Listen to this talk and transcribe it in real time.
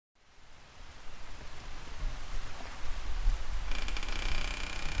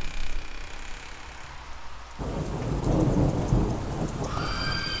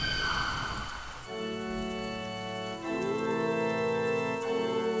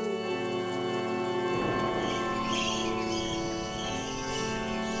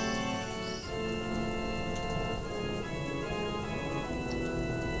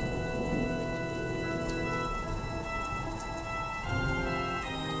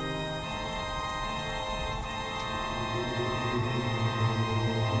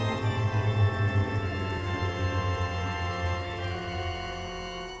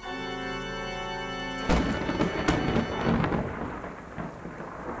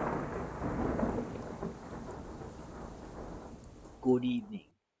good evening,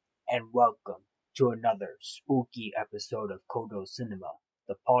 and welcome to another spooky episode of Codo Cinema,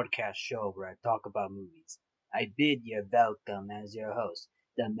 the podcast show where I talk about movies. I bid you welcome as your host,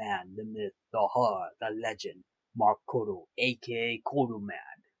 the man, the myth, the horror, the legend, Mark Codo, aka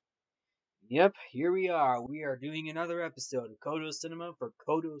Codoman. Yep, here we are. We are doing another episode of Codo Cinema for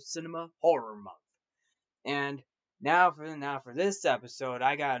Codo Cinema Horror Month. And now for this episode,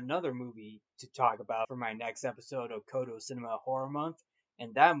 I got another movie to talk about for my next episode of Codo Cinema Horror Month,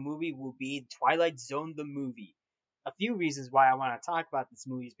 and that movie will be Twilight Zone the Movie. A few reasons why I want to talk about this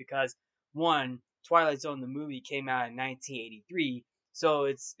movie is because one, Twilight Zone the Movie came out in 1983, so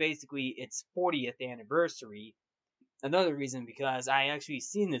it's basically its 40th anniversary. Another reason because I actually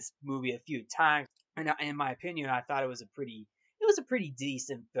seen this movie a few times, and in my opinion, I thought it was a pretty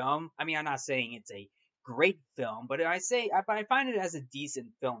decent film. I mean, I'm not saying it's a great film, but I find it as a decent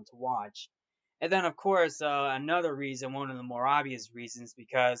film to watch. And then, of course, another reason, one of the more obvious reasons,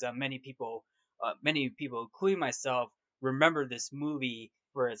 because many people, including myself, remember this movie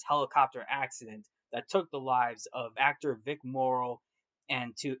for its helicopter accident that took the lives of actor Vic Morrow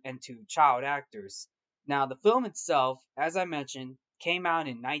and two child actors. Now, the film itself, as I mentioned, came out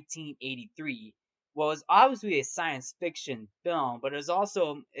in 1983. Well, it's obviously a science fiction film, but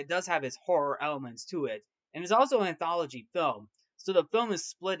it does have its horror elements to it, and it's also an anthology film. So the film is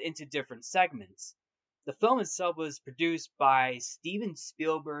split into different segments. The film itself was produced by Steven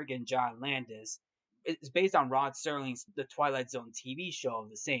Spielberg and John Landis. It's based on Rod Serling's The Twilight Zone TV show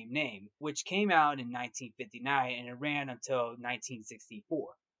of the same name, which came out in 1959 and it ran until 1964.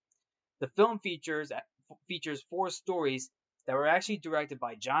 The film features four stories that were actually directed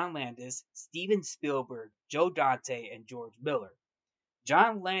by John Landis, Steven Spielberg, Joe Dante, and George Miller.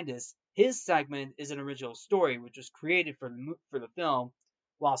 John Landis, his segment is an original story which was created for the film,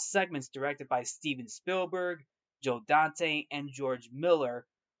 while segments directed by Steven Spielberg, Joe Dante, and George Miller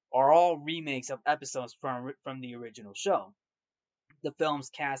are all remakes of episodes from the original show. The film's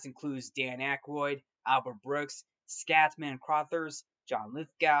cast includes Dan Aykroyd, Albert Brooks, Scatman Crothers, John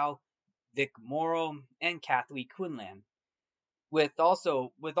Lithgow, Vic Morrow, and Kathleen Quinlan. With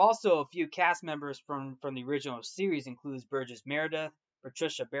also a few cast members from the original series includes Burgess Meredith,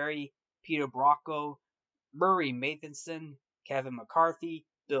 Patricia Berry, Peter Brocco, Murray Matheson, Kevin McCarthy,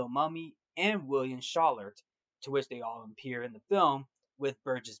 Bill Mumy, and William Schallert, to which they all appear in the film, with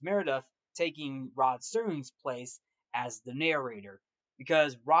Burgess Meredith taking Rod Serling's place as the narrator,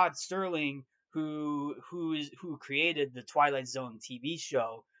 because Rod Serling, who created the Twilight Zone TV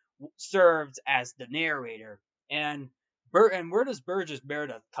show, served as the narrator. And where does Burgess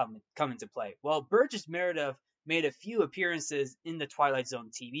Meredith come into play? Well, Burgess Meredith made a few appearances in the Twilight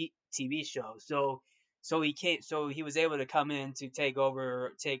Zone TV show, so he was able to come in to take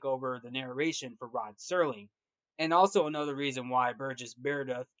over the narration for Rod Serling. And also another reason why Burgess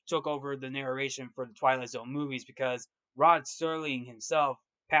Meredith took over the narration for the Twilight Zone movies, because Rod Serling himself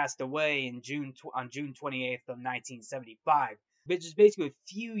passed away on June 28th of 1975, which is basically a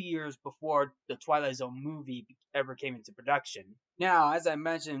few years before the Twilight Zone movie ever came into production. Now, as I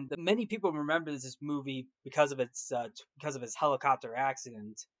mentioned, many people remember this movie because of its helicopter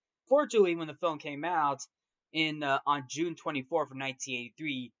accident. Fortunately, when the film came out on June 24th of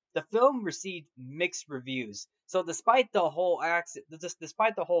 1983, the film received mixed reviews. So despite the whole accident,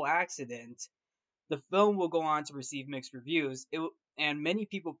 the film will go on to receive mixed reviews. And many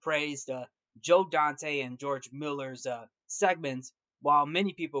people praised Joe Dante and George Miller's segments, while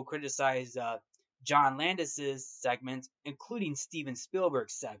many people criticized John Landis's segment, including Steven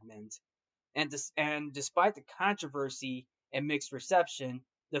Spielberg's segment. And despite the controversy and mixed reception,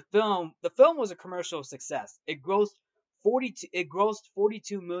 the film was a commercial success. It grossed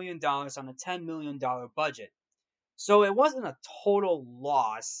 $42 million on a $10 million budget. So it wasn't a total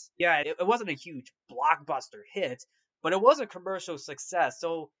loss. Yeah, it wasn't a huge blockbuster hit, but it was a commercial success.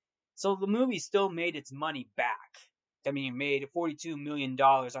 So the movie still made its money back. I mean, it made $42 million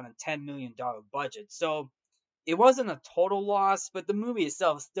on a $10 million budget. So it wasn't a total loss, but the movie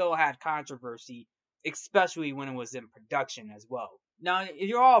itself still had controversy, especially when it was in production as well. Now,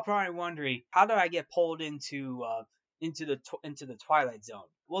 you're all probably wondering, how did I get pulled into the Twilight Zone?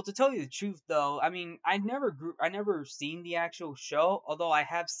 Well, to tell you the truth, though, I mean, I never seen the actual show, although I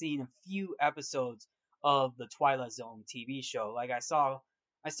have seen a few episodes of the Twilight Zone TV show. Like I saw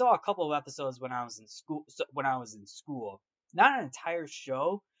a couple of episodes when I was in school. Not an entire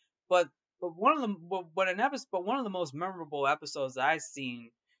show, but one of the most memorable episodes that I've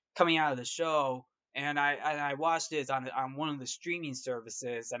seen coming out of the show, and I watched it on one of the streaming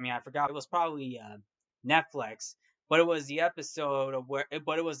services. I mean, I forgot, it was probably Netflix, but it was the episode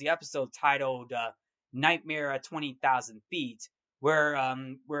titled "Nightmare at 20,000 Feet," where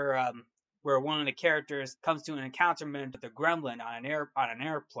one of the characters comes to an encounterment with a gremlin on an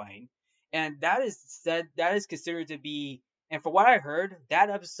airplane, and that is considered to be. And for what I heard, that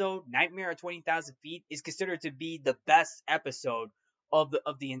episode, Nightmare at 20,000 Feet, is considered to be the best episode of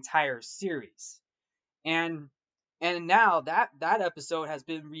the entire series. And now that episode has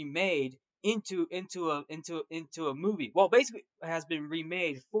been remade into a movie. Well, basically, it has been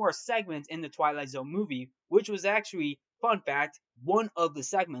remade for a segment in the Twilight Zone movie, which was actually, fun fact, one of the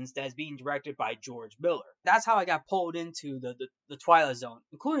segments that is being directed by George Miller. That's how I got pulled into the Twilight Zone,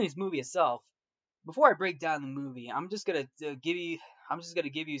 including this movie itself. Before I break down the movie, I'm just gonna give you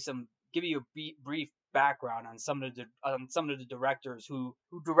a brief background on some of the directors who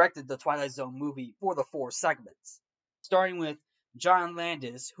directed the Twilight Zone movie for the four segments. Starting with John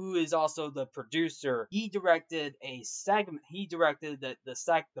Landis, who is also the producer. He directed a segment. He directed the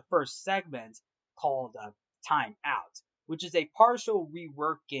first segment called "Time Out," which is a partial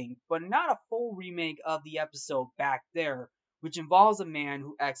reworking, but not a full remake of the episode Back There, which involves a man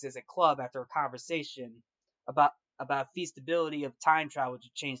who exits a club after a conversation about feasibility of time travel to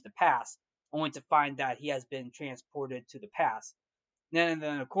change the past, only to find that he has been transported to the past. Then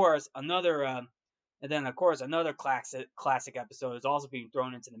of course another classic episode is also being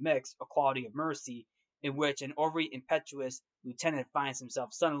thrown into the mix, A Quality of Mercy, in which an overly impetuous lieutenant finds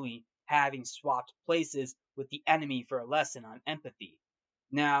himself suddenly having swapped places with the enemy for a lesson on empathy.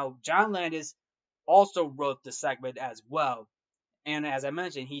 Now, John Landis also wrote the segment as well, and as I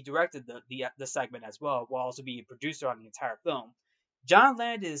mentioned, he directed the segment as well, while also being a producer on the entire film. John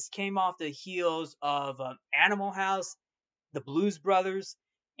Landis came off the heels of Animal House, The Blues Brothers,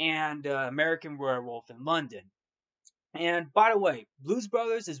 and American Werewolf in London. And by the way, Blues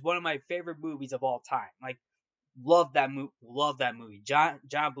Brothers is one of my favorite movies of all time. Like, love that movie. Love that movie. John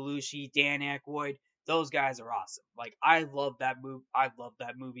Belushi, Dan Aykroyd, those guys are awesome. Like, I love that movie. I love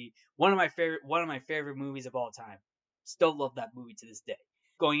that movie. One of my favorite movies of all time. Still love that movie to this day.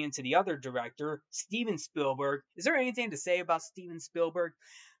 Going into the other director, Steven Spielberg. Is there anything to say about Steven Spielberg?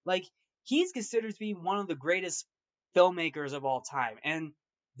 Like, he's considered to be one of the greatest filmmakers of all time, and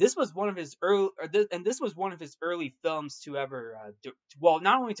this was one of his early films to ever well,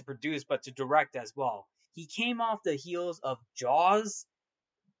 not only to produce but to direct as well. He came off the heels of Jaws,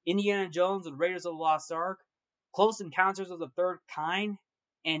 Indiana Jones and Raiders of the Lost Ark, Close Encounters of the Third Kind,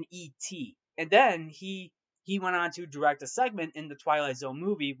 and E.T. And then he went on to direct a segment in the Twilight Zone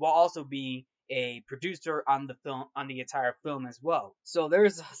movie, while also being a producer on the entire film as well. So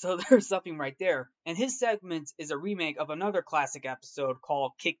there's something right there. And his segment is a remake of another classic episode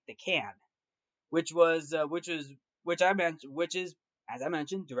called Kick the Can, which was which is, as I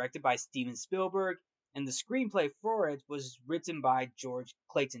mentioned, directed by Steven Spielberg, and the screenplay for it was written by George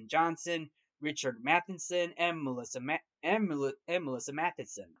Clayton Johnson, Richard Matheson, and Melissa Matheson,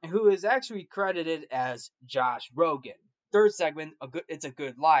 who is actually credited as Josh Rogan. Third segment, It's a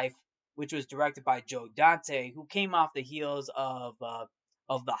Good Life, which was directed by Joe Dante, who came off the heels of the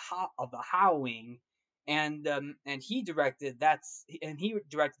Howling, and he directed the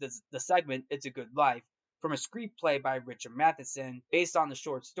segment It's a Good Life from a screenplay by Richard Matheson based on the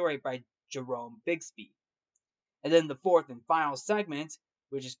short story by Jerome Bixby. And then the fourth and final segment,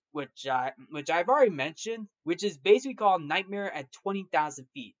 which I've already mentioned, which is basically called Nightmare at 20,000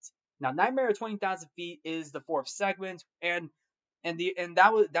 Feet. Now, Nightmare at 20,000 Feet is the fourth segment, and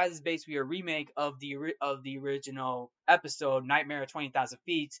that is basically a remake of the original episode Nightmare at 20,000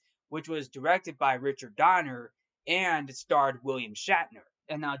 Feet, which was directed by Richard Donner and starred William Shatner.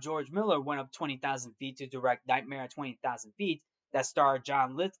 And now George Miller went up 20,000 feet to direct Nightmare at 20,000 Feet, that starred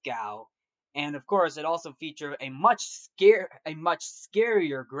John Lithgow. And of course, it also featured a much scarier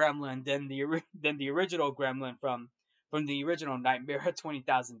gremlin than the original gremlin from the original Nightmare at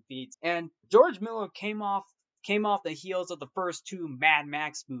 20,000 Feet. And George Miller came off the heels of the first two Mad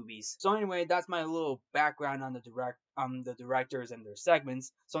Max movies. So anyway, that's my little background on the directors and their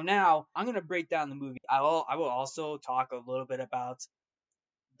segments. So now I'm gonna break down the movie. I will also talk a little bit about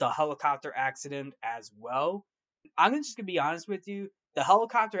the helicopter accident as well. I'm just gonna be honest with you. The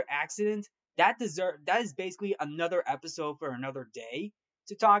helicopter accident, that is basically another episode for another day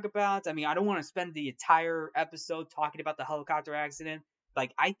to talk about. I mean, I don't want to spend the entire episode talking about the helicopter accident.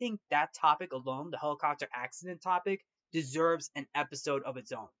 Like, I think that topic alone, the helicopter accident topic, deserves an episode of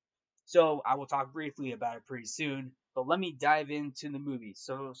its own. So I will talk briefly about it pretty soon. But let me dive into the movie.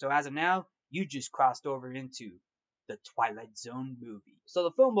 So as of now, you just crossed over into the Twilight Zone movie. So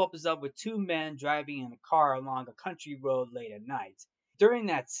the film opens up with two men driving in a car along a country road late at night. During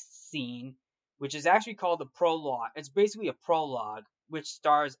that scene, which is actually called the prologue, it's basically a prologue, which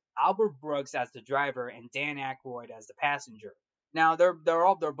stars Albert Brooks as the driver and Dan Aykroyd as the passenger. Now they're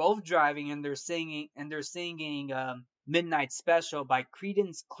both driving and they're singing Midnight Special by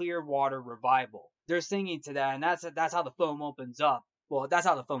Creedence Clearwater Revival. They're singing to that, and that's how the film opens up. Well, that's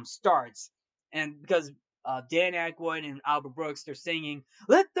how the film starts, and because Dan Aykroyd and Albert Brooks, they're singing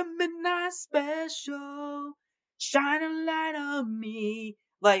 "Let the Midnight Special shine a light on me."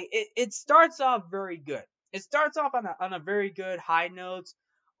 Like it starts off very good. It starts off on a very good high notes,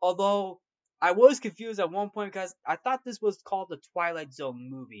 although I was confused at one point because I thought this was called the Twilight Zone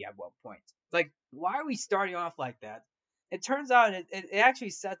movie at one point. Like, why are we starting off like that? It turns out it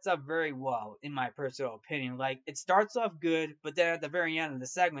actually sets up very well, in my personal opinion. Like, it starts off good, but then at the very end of the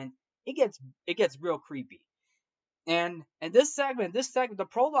segment, it gets real creepy. And this segment, the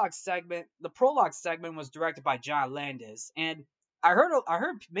prologue segment was directed by John Landis, and I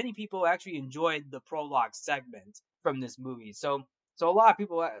heard many people actually enjoyed the prologue segment from this movie. So I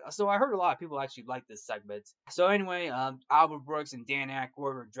heard a lot of people actually like this segment. So anyway, Albert Brooks and Dan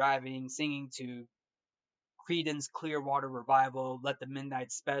Aykroyd were driving, singing to Creedence Clearwater Revival, "Let the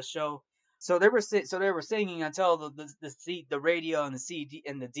Midnight Special." So they were singing until the radio and the CD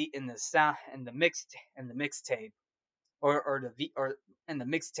and the sound and the mixtape or and the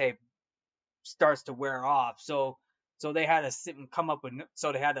mixtape starts to wear off. So they had to sit and come up with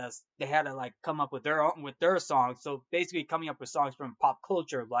so they had to like come up with their songs. So basically coming up with songs from pop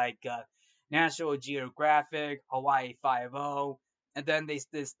culture like National Geographic, Hawaii 5 and then they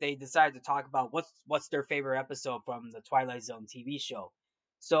decided to talk about what's their favorite episode from the Twilight Zone TV show.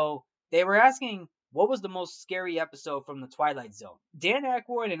 So they were asking what was the most scary episode from the Twilight Zone. Dan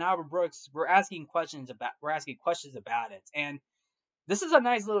Aykroyd and Albert Brooks were asking questions about it, and this is a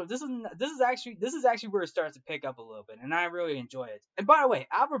nice little. This is actually where it starts to pick up a little bit, and I really enjoy it. And by the way,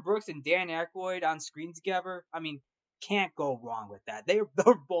 Albert Brooks and Dan Aykroyd on screen together. I mean, can't go wrong with that. They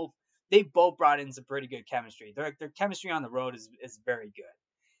both brought in some pretty good chemistry. Their chemistry on the road is very good.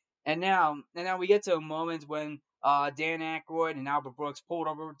 And now we get to a moment when Dan Aykroyd and Albert Brooks pulled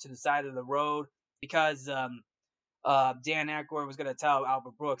over to the side of the road because Dan Aykroyd was gonna tell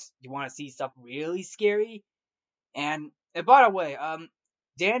Albert Brooks, "You want to see something really scary?" And by the way,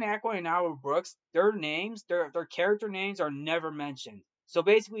 Dan Aykroyd and Albert Brooks, their character names are never mentioned. So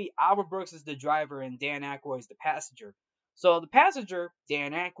basically, Albert Brooks is the driver and Dan Aykroyd is the passenger. So the passenger,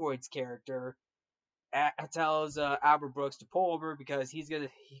 Dan Aykroyd's character, tells Albert Brooks to pull over because he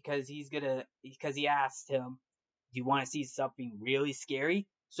asked him, "Do you want to see something really scary?"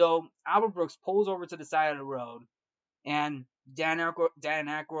 So Albert Brooks pulls over to the side of the road, and Dan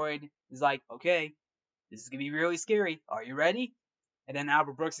Aykroyd is like, "Okay, this is gonna be really scary. Are you ready?" And then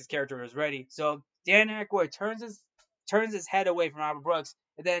Albert Brooks' character is ready. So Dan Aykroyd turns his head away from Albert Brooks,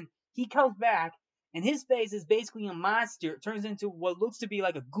 and then he comes back, and his face is basically a monster. It turns into what looks to be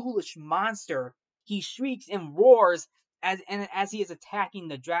like a ghoulish monster. He shrieks and roars as he is attacking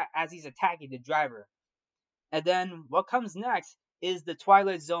the driver. And then what comes next is the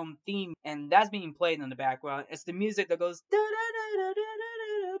Twilight Zone theme, and that's being played in the background. It's the music that goes.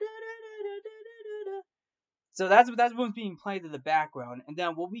 So that's what's being played in the background, and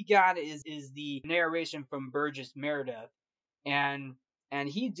then what we got is the narration from Burgess Meredith, and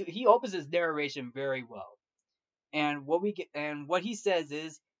he opens his narration very well, and what he says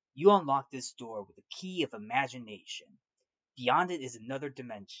is, "You unlock this door with a key of imagination. Beyond it is another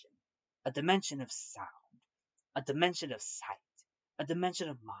dimension, a dimension of sound, a dimension of sight, a dimension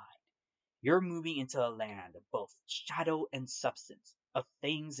of mind. You're moving into a land of both shadow and substance, of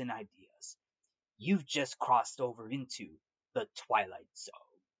things and ideas. You've just crossed over into the Twilight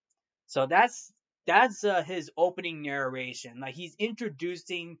Zone." So that's his opening narration. Like he's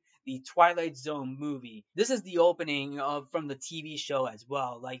introducing the Twilight Zone movie. This is the opening of from the TV show as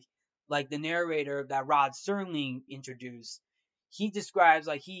well. Like the narrator that Rod Serling introduced. He describes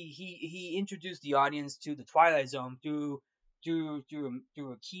like he introduced the audience to the Twilight Zone through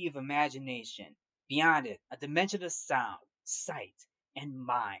a key of imagination. Beyond it, a dimension of sound, sight, and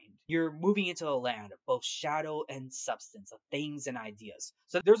mind. You're moving into a land of both shadow and substance, of things and ideas.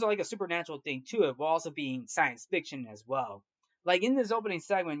 So there's like a supernatural thing to it, while also being science fiction as well. Like in this opening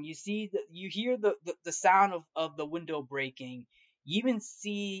segment, you hear the sound of the window breaking. You even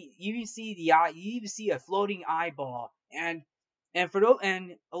see a floating eyeball, and a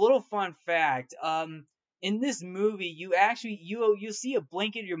little fun fact. In this movie, you see a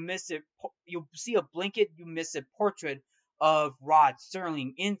blanket you miss it portrait of Rod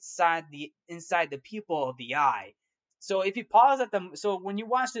Serling inside the pupil of the eye. So if you pause at the so when you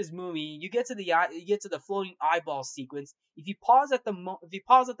watch this movie, you get to the floating eyeball sequence. If you pause at the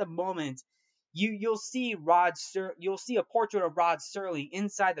moment, you'll see a portrait of Rod Serling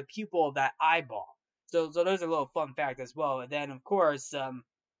inside the pupil of that eyeball. so there's a little fun fact as well. And then of course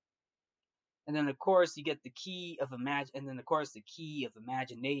you get the key of and then of course the key of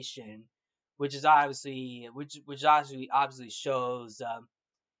imagination, which is which obviously shows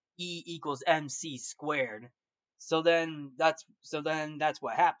E equals MC squared. So then that's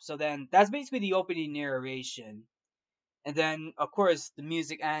what happens. So then that's basically the opening narration, and then of course the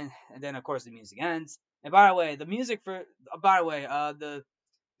music ends. And by the way,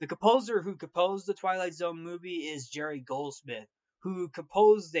 the composer who composed the Twilight Zone movie is Jerry Goldsmith, who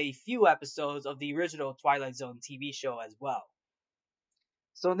composed a few episodes of the original Twilight Zone TV show as well.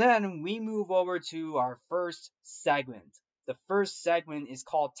 So then we move over to our first segment. The first segment is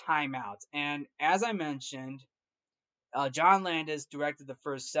called Timeout, and as I mentioned, John Landis directed the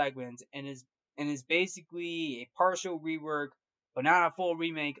first segment and is basically a partial rework, but not a full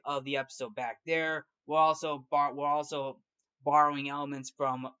remake of the episode back there. We're also borrowing elements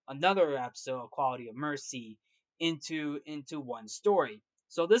from another episode, Quality of Mercy, into one story.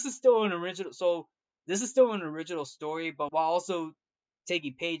 So this is still an original. So this is still an original story, but while also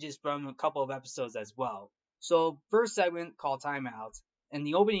taking pages from a couple of episodes as well. So first segment called Timeout, and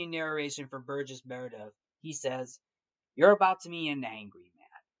the opening narration for Burgess Meredith. He says, "You're about to meet an angry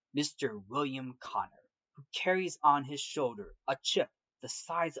man, Mr. William Connor, who carries on his shoulder a chip the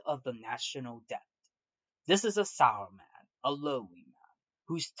size of the national debt. This is a sour man, a lonely man,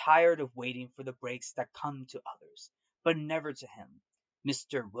 who's tired of waiting for the breaks that come to others, but never to him,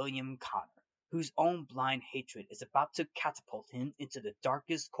 Mr. William Connor, whose own blind hatred is about to catapult him into the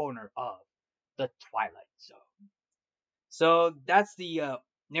darkest corner of the Twilight Zone." So that's the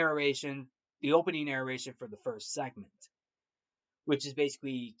opening narration for the first segment, which is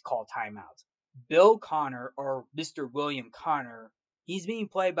basically called Timeout. Bill Connor, or Mr. William Connor, he's being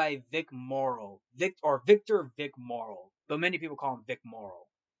played by Victor Vic Morrow, but many people call him Vic Morrow.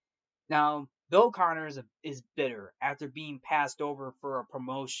 Now, Bill Connor is bitter after being passed over for a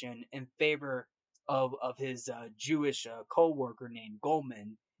promotion in favor of his Jewish co-worker named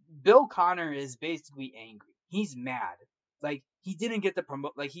Goldman. Bill Connor is basically angry. He's mad. Like he didn't get the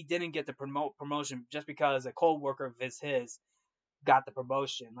promotion just because a co-worker of his got the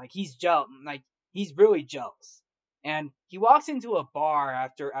promotion. Like he's jealous. Like he's really jealous. And he walks into a bar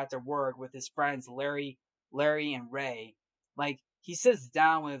after work with his friends Larry and Ray. Like he sits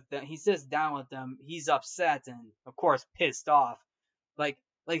down with them. He's upset and of course pissed off. Like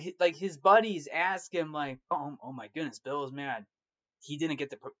like his buddies ask him like, oh my goodness, Bill is mad. He didn't get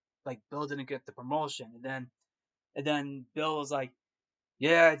the Bill didn't get the promotion. And then Bill was like,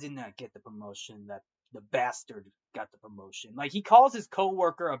 yeah, I did not get the promotion. That the bastard got the promotion. Like he calls his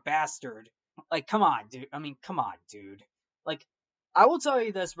coworker a bastard. Like, come on, dude. I mean, come on, dude. Like, I will tell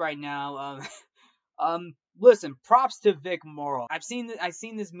you this right now. Listen, props to Vic Morrow. I've seen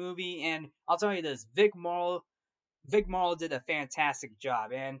this movie, and I'll tell you this: Vic Morrow did a fantastic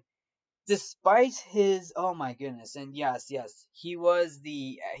job. And despite his, oh my goodness, and yes, he is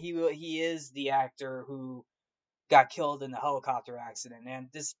the actor who got killed in the helicopter accident.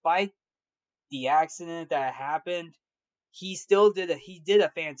 And despite the accident that happened, he did a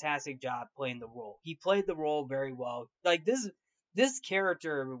fantastic job playing the role. He played the role very well. Like this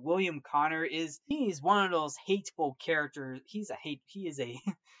character, William Connor, he's one of those hateful characters. He's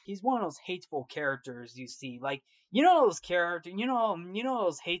one of those hateful characters you see. Like you know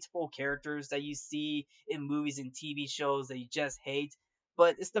those hateful characters that you see in movies and TV shows that you just hate.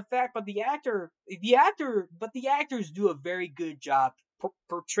 But it's the fact, but the actors do a very good job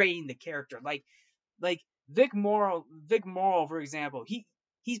portraying the character. Like Vic Morrow, for example,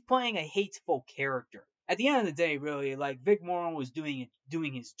 he's playing a hateful character. At the end of the day, really, like Vic Morrow was doing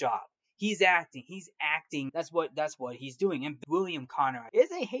his job. He's acting. He's acting. That's what he's doing. And William Connor is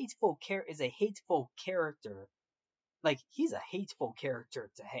a hateful character. Like he's a hateful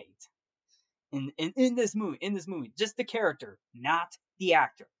character to hate. In this movie, just the character, not the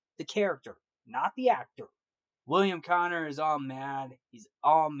actor. The character, not the actor. William Connor is all mad. He's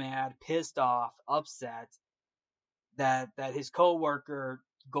all mad, pissed off, upset that his coworker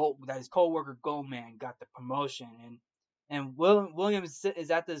Goldman got the promotion. And William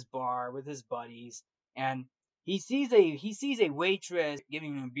is at this bar with his buddies, and he sees a waitress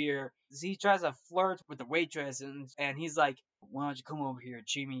giving him a beer. He tries to flirt with the waitress, and he's like, "Why don't you come over here and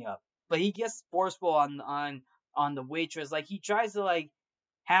cheer me up?" But he gets forceful on the waitress. Like he tries to like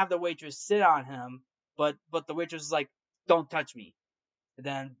have the waitress sit on him, but the waitress is like, "Don't touch me." And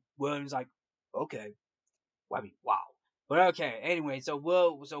then William's like, "Okay." Well, I mean, wow. But okay, anyway, so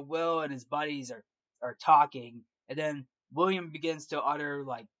Will and his buddies are talking, and then William begins to utter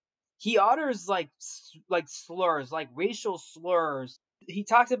like he utters like slurs, like racial slurs, He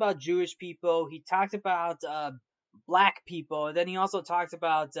talks about Jewish people. He talks about black people, and then he also talks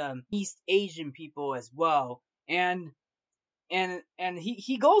about East Asian people as well. And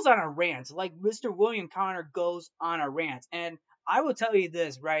he goes on a rant, like Mr. William Connor goes on a rant. And I will tell you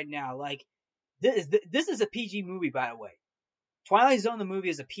this right now, like this is a PG movie, by the way. Twilight Zone the movie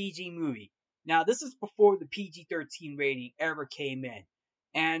is a PG movie. Now, this is before the PG-13 rating ever came in,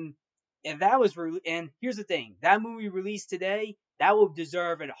 and that was and here's the thing: that movie released today, that would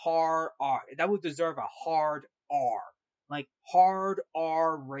deserve a hard R. That would deserve a hard R, like hard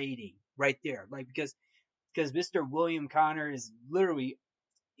R rating right there, like because Mr. William Connor is literally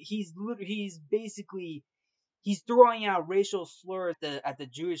he's basically he's throwing out racial slurs at the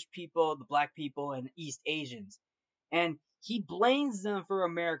Jewish people, the black people, and East Asians, and he blames them for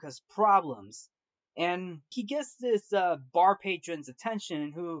America's problems. And he gets this bar patron's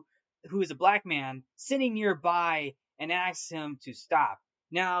attention, who is a black man, sitting nearby, and asks him to stop.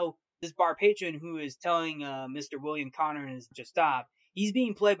 Now, this bar patron who is telling Mr. William Connor to stop, he's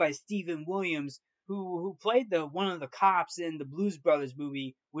being played by Stephen Williams, who played the one of the cops in the Blues Brothers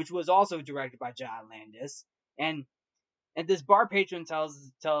movie, which was also directed by John Landis. And this bar patron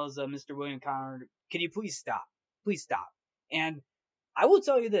tells Mr. William Connor, "Can you please stop? Please stop." And I will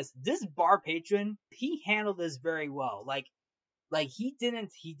tell you this bar patron, he handled this very well. Like he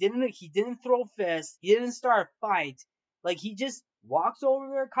didn't throw fists, he didn't start a fight. Like he just walks over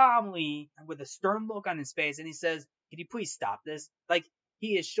there calmly with a stern look on his face, and he says, "Can you please stop this?" Like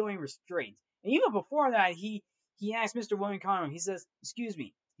he is showing restraint. And even before that, he asked Mr. William Connor, he says, "Excuse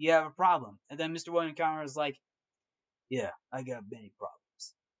me, do you have a problem?" And then Mr. William Connor is like, "Yeah, I got many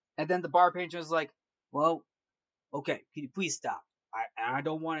problems." And then the bar patron is like, "Well, okay, can you please stop? I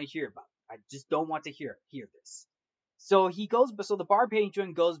don't want to hear about it. I just don't want to hear this." So the bar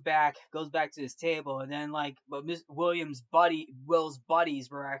patron goes back to his table, and then like, but Will's buddies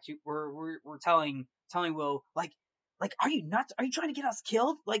were actually were telling Will, like, are you nuts? Are you trying to get us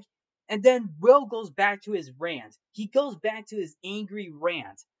killed? Like, and then Will goes back to his rant. He goes back to his angry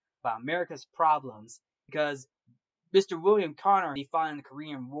rant about America's problems because Mr. William Connor, he fought in the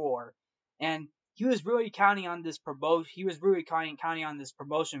Korean War, and he was really counting on this promotion. He was really counting on this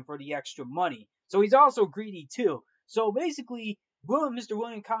promotion for the extra money. So he's also greedy too. So basically, Mr.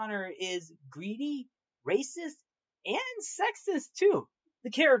 William Connor is greedy, racist, and sexist too.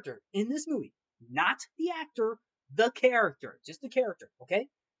 The character in this movie, not the actor, the character, just the character. Okay,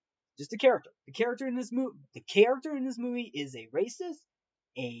 just the character. The character in this movie is a racist,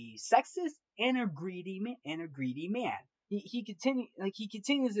 a sexist, and a greedy man. He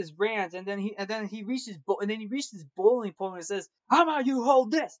continues his rant, and then he reaches his boiling point and says, "How about you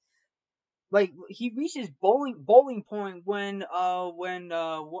hold this?" Like he reaches bowling point when one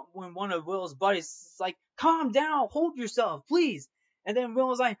of Will's buddies is like, "Calm down, hold yourself, please." And then Will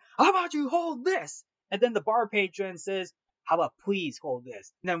was like, "How about you hold this?" And then the bar patron says, "How about please hold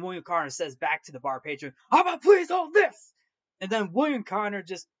this?" And then William Connor says back to the bar patron, "How about please hold this?" And then William Connor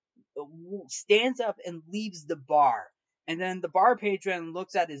just stands up and leaves the bar. And then the bar patron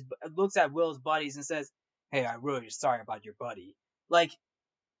looks at Will's buddies and says, "Hey, I'm really sorry about your buddy." Like,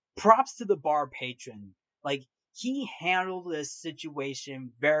 props to the bar patron. Like, he handled this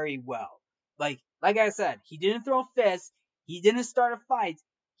situation very well. Like I said, he didn't throw fists. He didn't start a fight.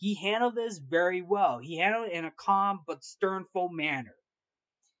 He handled this very well. He handled it in a calm but sternful manner.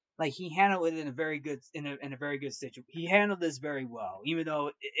 Like he handled it in a very good situation. He handled this very well, even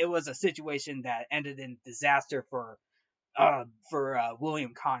though it was a situation that ended in disaster for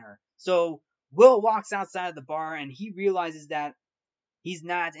William Connor. So Will walks outside the bar and he realizes that he's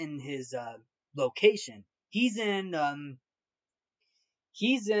not in his location. He's in a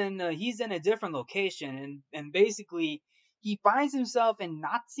different location, and basically he finds himself in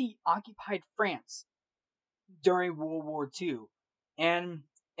Nazi occupied France during World War II, and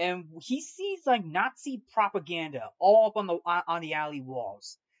he sees like Nazi propaganda all up on the alley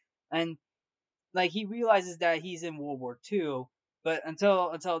walls, and like he realizes that he's in World War II. But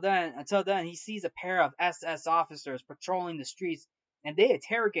until then, he sees a pair of SS officers patrolling the streets, and they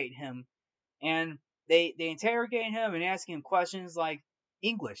interrogate him, and they interrogate him and ask him questions like,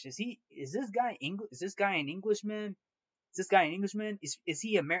 English, is this guy English? Is this guy an Englishman? Is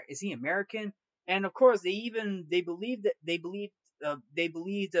he American? And of course, they believed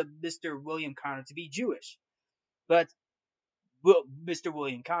Mr. William Connor to be Jewish, but Mr.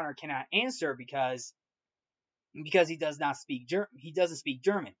 William Connor cannot answer because he doesn't speak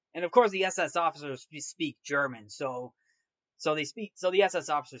German, and of course the SS officers speak German, so the SS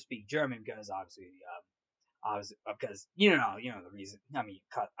officers speak German because obviously because you know the reason. I mean,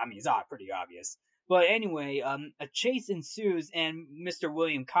 it's pretty obvious. But anyway, a chase ensues, and Mr.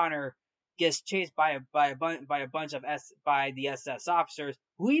 William Connor gets chased by a bunch of by the SS officers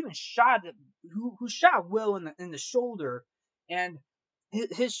who even who shot Will in the shoulder, and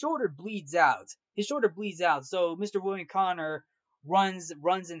his shoulder bleeds out. His shoulder bleeds out. So Mr. William Connor runs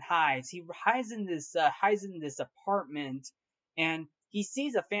and hides. He hides in this apartment, and he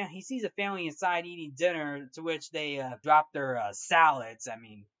sees a family inside eating dinner, to which they drop their salads. I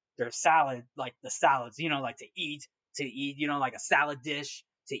mean, their salad, like the salads, like to eat, like a salad dish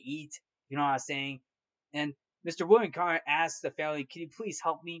to eat. You know what I'm saying? And Mr. William Connor asks the family, "Can you please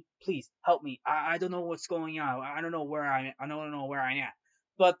help me? Please help me. I don't know what's going on. I don't know where I don't know where I am."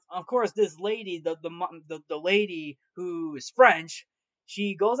 But of course, this lady, the lady who is French,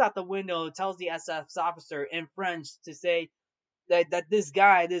 she goes out the window, tells the SS officer in French to say that this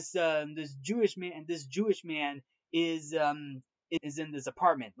guy, this Jewish man is in this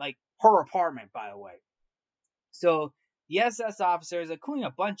apartment, like her apartment, by the way. So the SS officers, including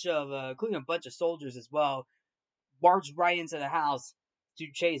a bunch of soldiers as well, barged right into the house to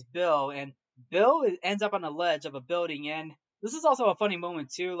chase Bill, and Bill ends up on the ledge of a building. And this is also a funny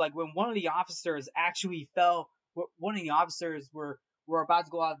moment too, like when one of the officers actually fell. One of the officers were about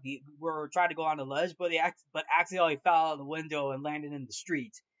to go out were trying to go on the ledge, but accidentally fell out of the window and landed in the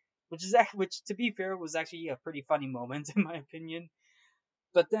street, which to be fair was actually a pretty funny moment in my opinion.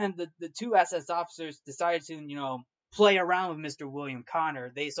 But then the two SS officers decided to play around with Mr. William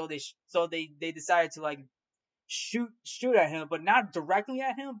Connor. They decided to like shoot at him, but not directly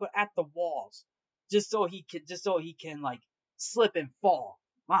at him, but at the walls, just so he can like slip and fall.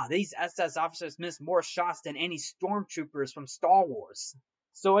 Wow, these SS officers missed more shots than any stormtroopers from Star Wars.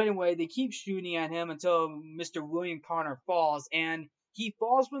 So anyway, they keep shooting at him until Mr. William Connor falls, and he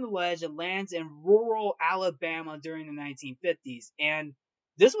falls from the ledge and lands in rural Alabama during the 1950s. And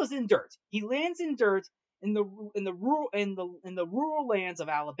this was in dirt. He lands in dirt in the rural lands of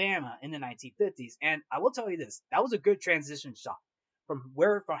Alabama in the 1950s. And I will tell you this: that was a good transition shot from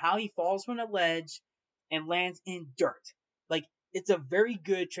how he falls from the ledge and lands in dirt. Like, it's a very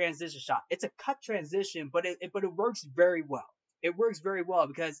good transition shot. It's a cut transition, but it works very well. It works very well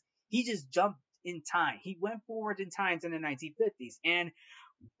because he just jumped in time. He went forward in time to the 1950s,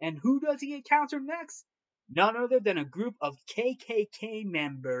 and who does he encounter next? None other than a group of KKK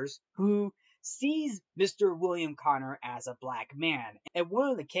members who sees Mr. William Connor as a black man. And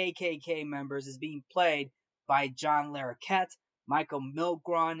one of the KKK members is being played by John Larroquette, Michael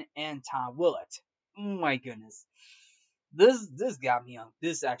Milgrom, and Tom Willett. Oh my goodness. This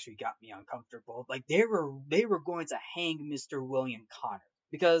actually got me uncomfortable. Like, they were going to hang Mr. William Connor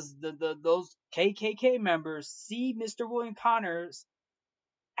because those KKK members see Mr. William Connors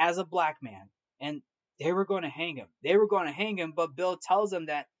as a black man, and they were going to hang him. They were going to hang him, but Bill tells them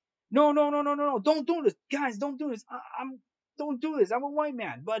that no, don't do this, guys, don't do this. Don't do this. I'm a white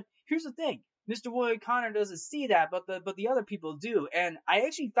man. But here's the thing: Mr. William Connor doesn't see that, but the other people do. And I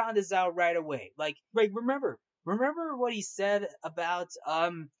actually found this out right away. Like remember what he said about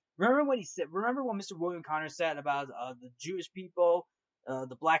remember what Mr. William Connor said about the Jewish people,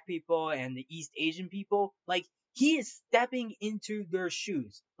 the black people, and the East Asian people. Like, he is stepping into their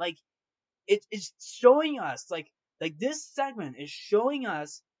shoes. Like, it's showing us, like this segment is showing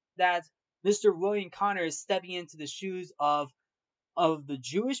us that Mr. William Connor is stepping into the shoes of the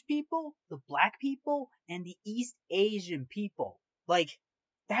Jewish people, the black people, and the East Asian people. Like,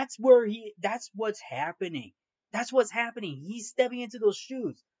 that's what's happening. That's what's happening. He's stepping into those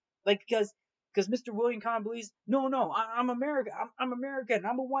shoes. Like, because Mr. William Connor believes, no, I'm American. I'm American.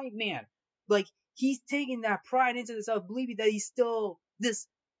 I'm a white man. Like, he's taking that pride into himself, believing that he's still this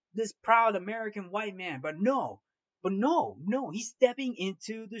proud American white man. But no, he's stepping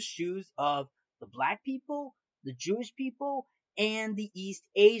into the shoes of the black people, the Jewish people, and the East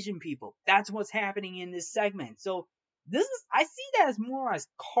Asian people. That's what's happening in this segment. So I see that as more as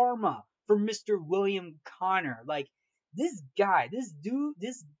karma for Mr. William Connor. Like, this guy, this dude,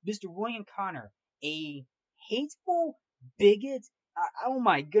 this Mr. William Connor, a hateful bigot. Oh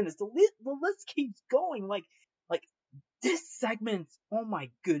my goodness, the list keeps going. Like this segment. Oh my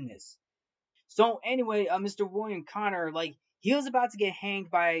goodness. So anyway, Mr. William Connor, like, he was about to get hanged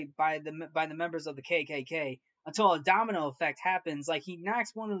by the members of the KKK until a domino effect happens. Like, he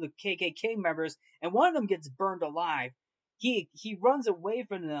knocks one of the KKK members, and one of them gets burned alive. He runs away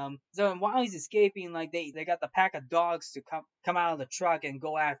from them. So while he's escaping, like, they got the pack of dogs to come out of the truck and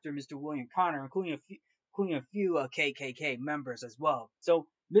go after Mr. William Connor, including a few KKK members as well. So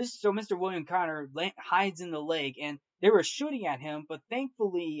Mr. William Connor hides in the lake, and they were shooting at him, but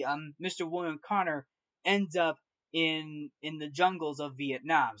thankfully, Mr. William Connor ends up in the jungles of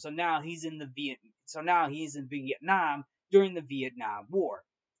Vietnam. So now he's in So now he's in Vietnam during the Vietnam War,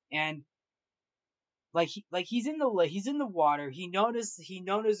 and he's in the water. He noticed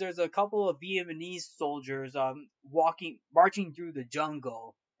there's a couple of Vietnamese soldiers walking marching through the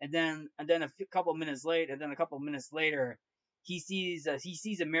jungle, and then a couple minutes later he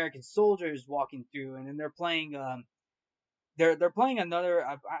sees American soldiers walking through, and then they're playing another.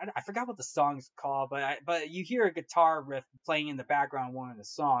 I forgot what the song's called, but you hear a guitar riff playing in the background of one of the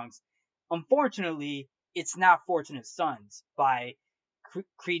songs. Unfortunately, it's not "Fortunate Sons" by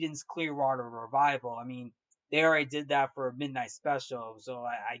Creedence Clearwater Revival. I mean, they already did that for a midnight special, so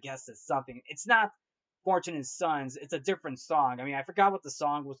I guess it's something. It's not "Fortunate Sons." It's a different song. I mean, I forgot what the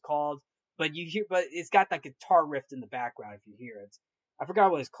song was called, but it's got that guitar riff in the background if you hear it. I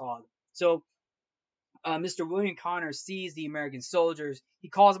forgot what it's called. So Mr. William Connor sees the American soldiers. He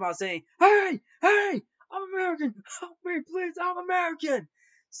calls them out saying, "Hey, hey, I'm American. Help me, please. I'm American."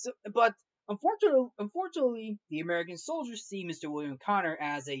 But unfortunately, the American soldiers see Mr. William Connor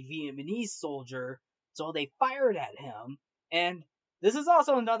as a Vietnamese soldier, so they fired at him. And this is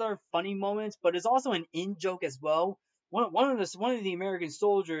also another funny moment, but it's also an in joke as well. One of the American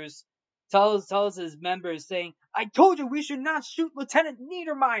soldiers tells his members saying, "I told you we should not shoot Lieutenant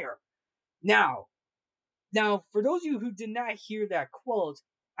Niedermeyer." Now, now, for those of you who did not hear that quote,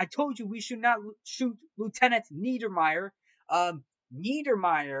 I told you we should not shoot Lieutenant Niedermeyer.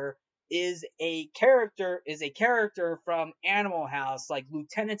 Niedermeyer is a character from Animal House. Like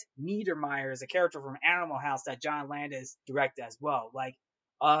Lieutenant Niedermeyer is a character from Animal House that John Landis directed as well. Like,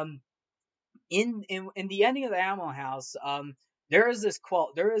 um, in the ending of the Animal House, there is this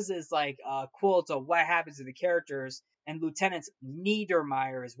quote of what happens to the characters, and Lieutenant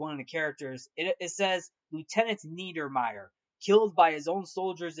Niedermeyer is one of the characters. It says Lieutenant Niedermeyer killed by his own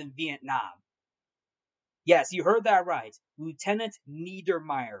soldiers in Vietnam. Yes, you heard that right. Lieutenant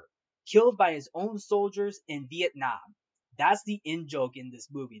Niedermeyer killed by his own soldiers in Vietnam. That's the in joke in this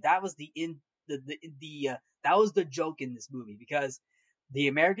movie. That was that was the joke in this movie, because the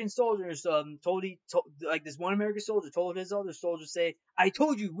American soldiers like this one American soldier told his other soldiers, say, "I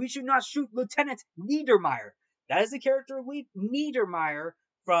told you we should not shoot Lieutenant Niedermeyer." That is the character of Niedermeyer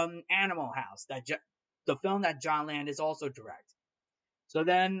from Animal House, the film that John Landis also directed. So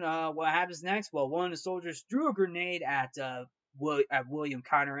then, what happens next? Well, one of the soldiers threw a grenade at William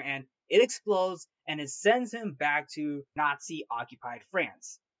Connor, and it explodes, and it sends him back to Nazi-occupied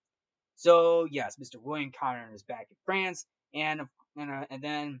France. So yes, Mr. William Connor is back in France, and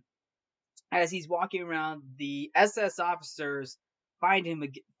then as he's walking around, the SS officers found him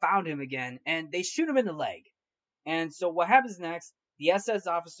again, and they shoot him in the leg. And so what happens next? The SS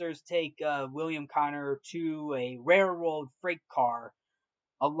officers take William Connor to a railroad freight car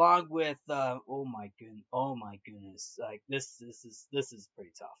along with oh my goodness, like this is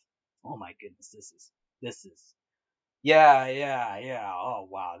pretty tough. Oh my goodness, this is yeah. Oh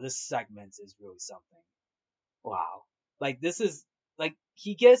wow, this segment is really something. Wow, like this is like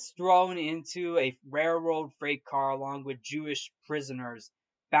he gets thrown into a railroad freight car along with Jewish prisoners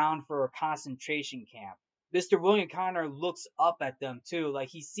bound for a concentration camp. Mr. William Connor looks up at them too, like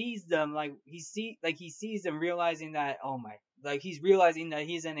he sees them, he sees them, realizing that he's realizing that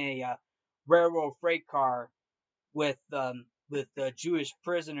he's in a railroad freight car with Jewish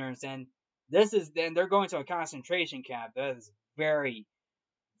prisoners, and then they're going to a concentration camp. That is very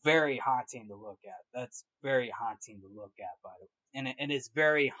very haunting to look at. That's very haunting to look at, by the way, and it's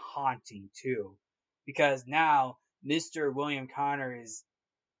very haunting too, because now Mr. William Connor is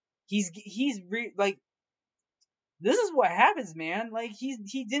like, this is what happens, man. Like he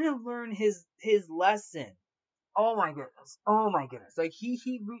didn't learn his lesson. Oh my goodness. Oh my goodness. Like he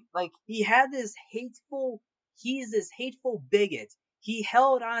had this hateful. He's this hateful bigot. He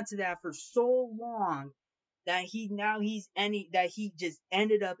held on to that for so long that he just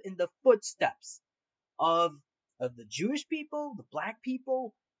ended up in the footsteps of the Jewish people, the black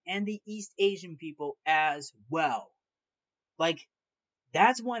people, and the East Asian people as well. Like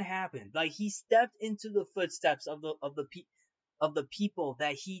that's what happened. Like he stepped into the footsteps of the people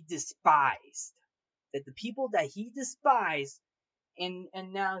that he despised. That the people that he despised, and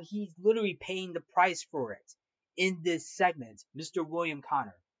now he's literally paying the price for it in this segment, Mr. William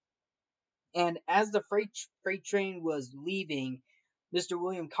Connor. And as the freight train was leaving, Mr.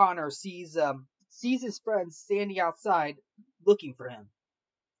 William Connor sees his friends standing outside looking for him.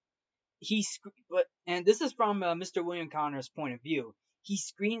 And this is from Mr. William Connor's point of view. He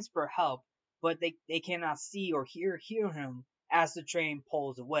screams for help, but they cannot see or hear him as the train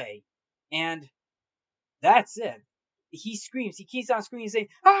pulls away. And that's it. He screams. He keeps on screaming, saying,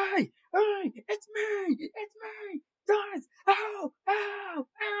 "Hey, hey, it's me, guys, help, help,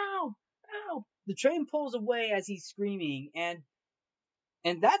 help, help!" The train pulls away as he's screaming, and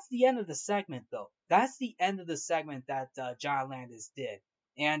that's the end of the segment, though. That's the end of the segment that John Landis did.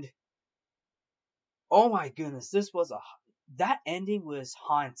 And oh my goodness, that ending was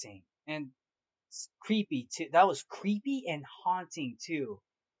haunting and creepy too. That was creepy and haunting too.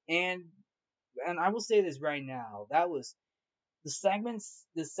 And and I will say this right now, that was the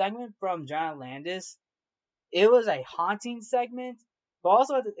segment from John Landis. It was a haunting segment, but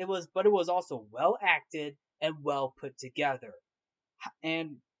also it was also well acted and well put together.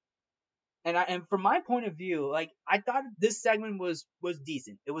 And and from my point of view, like I thought this segment was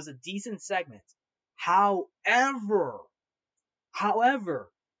decent. It was a decent segment. However,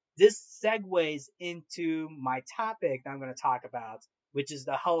 however, this segues into my topic that I'm going to talk about, which is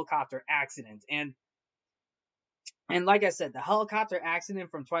the helicopter accident. And like I said, the helicopter accident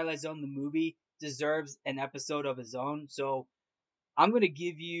from Twilight Zone the movie deserves an episode of his own. So I'm going to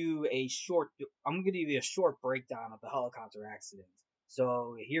give you a short breakdown of the helicopter accident.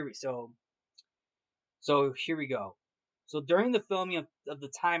 So here we go. So during the filming of the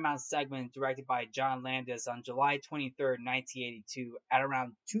Timeout segment directed by John Landis on July 23rd, 1982, at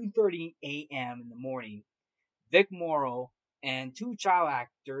around 2:30 a.m. in the morning, Vic Morrow and two child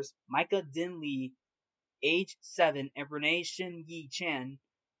actors, Micah Dinley, age 7, and Renee Shin Yi Chen,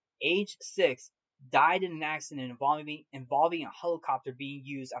 age 6, died in an accident involving a helicopter being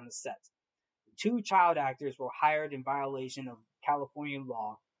used on the set. Two child actors were hired in violation of California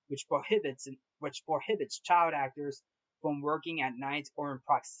law, which prohibits child actors from working at night or in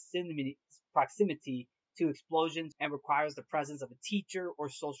proximity to explosions and requires the presence of a teacher or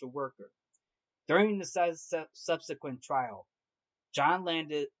social worker. During the subsequent trial, John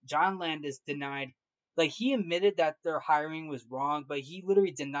Landis denied, like he admitted that their hiring was wrong, but he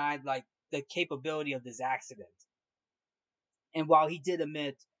literally denied like the capability of this accident. And while he did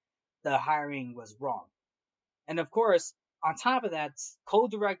admit the hiring was wrong. And of course, on top of that,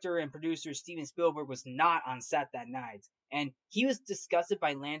 co-director and producer Steven Spielberg was not on set that night, and he was disgusted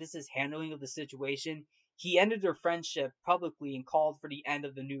by Landis' handling of the situation. He ended their friendship publicly and called for the end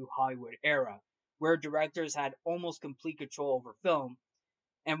of the new Hollywood era, where directors had almost complete control over film.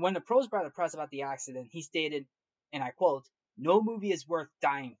 And when approached by the press about the accident, he stated, and I quote, "No movie is worth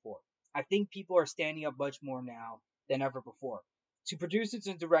dying for. I think people are standing up much more now than ever before." To producers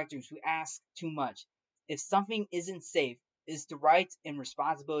and directors who ask too much, if something isn't safe, it's the right and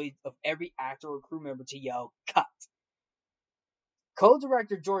responsibility of every actor or crew member to yell, "cut."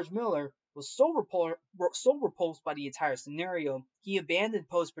 Co-director George Miller was so repulsed by the entire scenario, he abandoned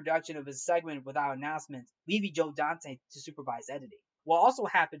post-production of his segment without announcement, leaving Joe Dante to supervise editing. What also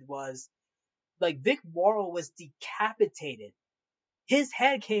happened was, like, Vic Morrow was decapitated. His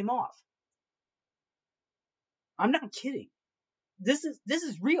head came off. I'm not kidding. This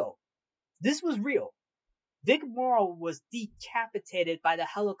is real. This was real. Vic Morrow was decapitated by the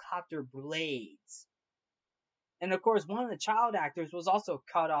helicopter blades. And of course, one of the child actors was also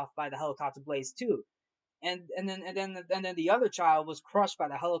cut off by the helicopter blades too. And then the other child was crushed by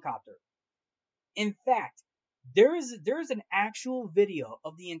the helicopter. In fact, there is an actual video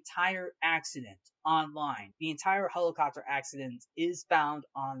of the entire accident online. The entire helicopter accident is found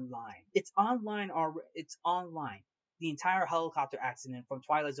online. It's online or it's online. The entire helicopter accident from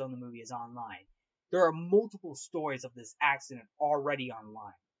Twilight Zone the movie is online. There are multiple stories of this accident already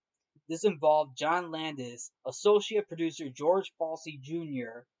online. This involved John Landis, associate producer George Falsey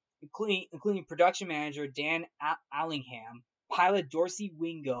Jr., including production manager Dan Allingham, pilot Dorsey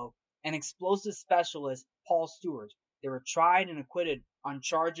Wingo, and explosive specialist Paul Stewart. They were tried and acquitted on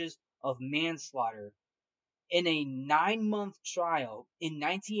charges of manslaughter in a 9-month trial in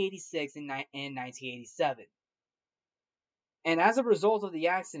 1986 and 1987. And as a result of the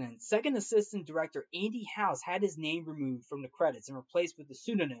accident, second assistant director Andy House had his name removed from the credits and replaced with the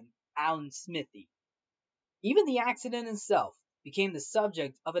pseudonym Alan Smithy. Even the accident itself became the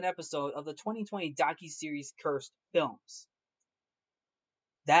subject of an episode of the 2020 docuseries Cursed Films.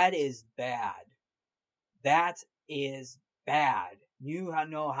 That is bad. That is bad. You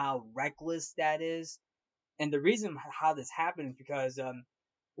know how reckless that is, and the reason how this happened is because to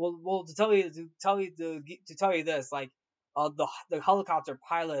tell you this, like the helicopter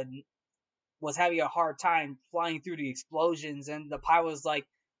pilot was having a hard time flying through the explosions, and the pilot was like,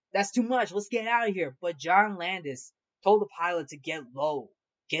 "That's too much. Let's get out of here." But John Landis told the pilot to get lower,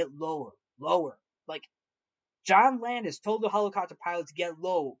 lower. Like John Landis told the helicopter pilot to get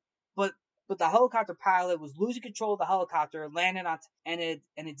low, but the helicopter pilot was losing control of the helicopter, landed on and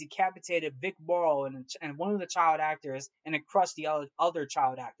it decapitated Vic Morrow and one of the child actors, and it crushed the other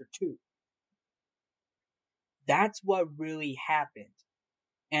child actor too. That's what really happened.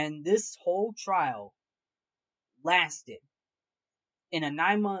 And this whole trial lasted in a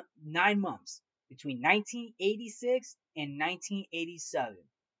 9 months between 1986 and 1987.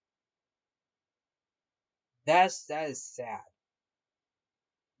 That is sad.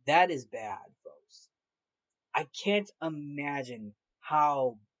 That is bad, folks. I can't imagine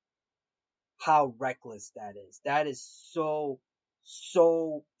how reckless that is. That is so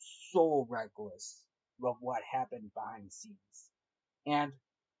reckless of what happened behind the scenes. And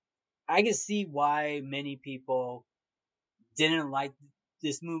I can see why many people didn't like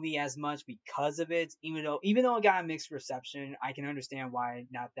this movie as much because of it. Even though it got a mixed reception, I can understand why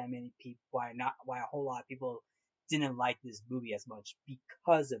not that many people why a whole lot of people didn't like this movie as much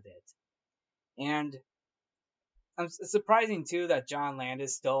because of it. And it's surprising too that John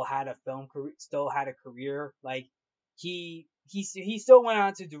Landis still had a career. Like he still went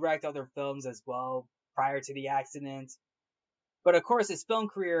on to direct other films as well prior to the accident. But of course, his film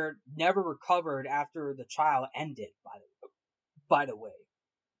career never recovered after the trial ended. By the way,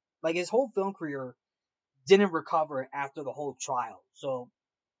 like his whole film career didn't recover after the whole trial. So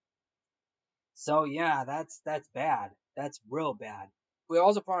yeah, that's bad. That's real bad. We're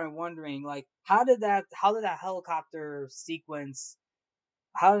also probably wondering like how did that helicopter sequence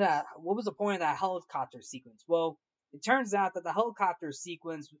what was the point of that helicopter sequence? Well, it turns out that the helicopter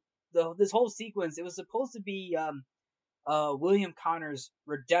sequence this whole sequence it was supposed to be William Connor's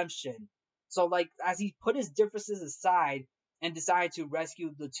redemption. So like as he put his differences aside and decided to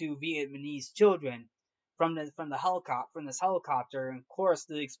rescue the two Vietnamese children from this helicopter, and of course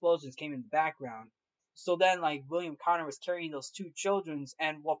the explosions came in the background. So then like William Connor was carrying those two children,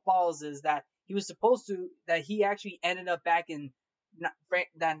 and what follows is that he actually ended up back in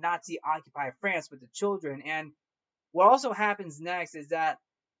that Nazi occupied France with the children. And what also happens next is that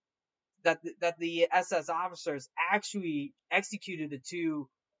the SS officers actually executed the two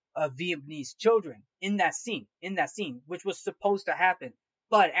Vietnamese children in that scene, which was supposed to happen.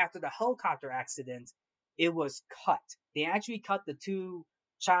 But after the helicopter accident, it was cut. They actually cut the two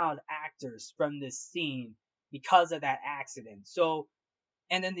child actors from this scene because of that accident. So,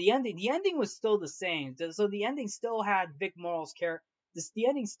 and then the ending was still the same. So the ending still had Vic Morrow's character. The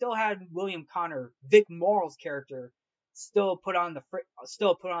ending still had William Connor, Vic Morrow's character, still put on the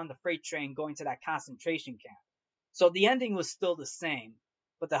freight train going to that concentration camp. So the ending was still the same,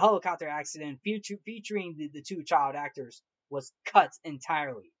 but the helicopter accident featuring the two child actors was cut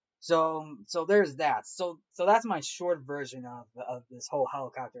entirely. So there's that. So that's my short version of this whole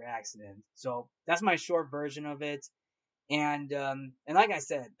helicopter accident. So that's my short version of it. And like I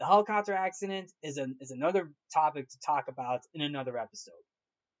said, the helicopter accident is another topic to talk about in another episode.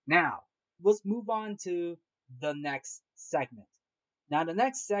 Now, let's move on to the next segment. Now, the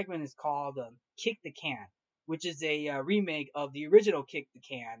next segment is called Kick the Can, which is a remake of the original Kick the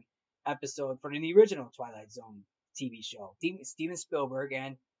Can episode from the original Twilight Zone TV show, Steven Spielberg.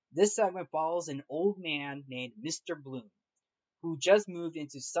 And this segment follows an old man named Mr. Bloom, who just moved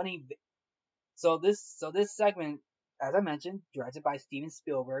into sunny. So this segment, as I mentioned, directed by Steven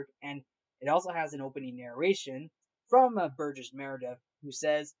Spielberg, and it also has an opening narration from Burgess Meredith, who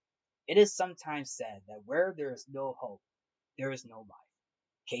says, "It is sometimes said that where there is no hope, there is no life.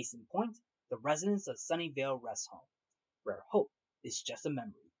 Case in point, the residents of Sunnyvale Rest Home, where hope is just a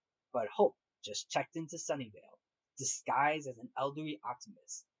memory, but hope just checked into Sunnyvale, disguised as an elderly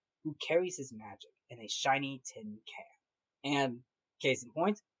optimist who carries his magic in a shiny tin can." And case in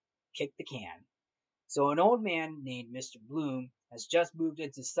point, kick the can. So an old man named Mr. Bloom has just moved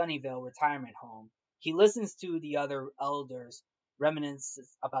into Sunnyvale retirement home. He listens to the other elders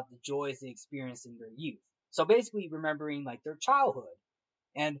reminisce about the joys they experienced in their youth. So basically remembering like their childhood.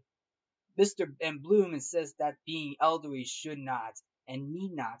 And Mr. and Bloom insists that being elderly should not and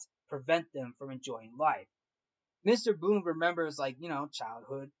need not prevent them from enjoying life. Mr. Bloom remembers like,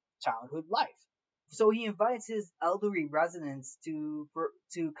 childhood life. So he invites his elderly residents to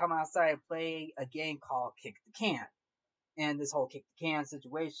come outside and play a game called Kick the Can. And this whole Kick the Can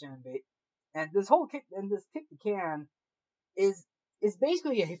situation, this Kick the Can is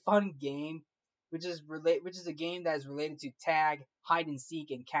basically a fun game, which is a game that is related to tag, hide and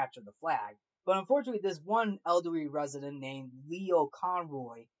seek, and capture the flag. But unfortunately, there's one elderly resident named Leo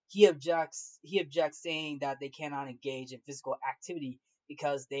Conroy. He objects, saying that they cannot engage in physical activity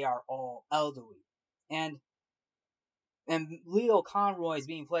because they are all elderly. And Leo Conroy is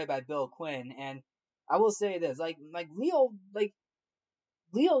being played by Bill Quinn. And I will say this,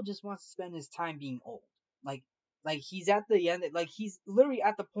 Leo just wants to spend his time being old. Like he's at the end, like he's literally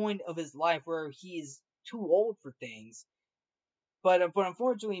at the point of his life where he's too old for things. But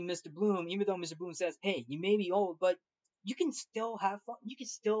unfortunately, Mr. Bloom, even though Mr. Bloom says, "Hey, you may be old, but you can still have fun. You can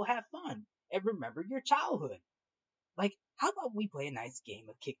still have fun and remember your childhood. Like, how about we play a nice game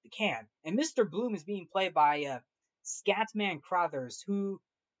of kick the can? And Mr. Bloom is being played by Scatman Crothers, who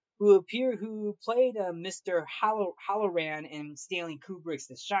played Mr. Halloran in Stanley Kubrick's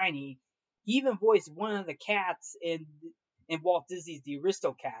The Shining. He even voiced one of the cats in Walt Disney's The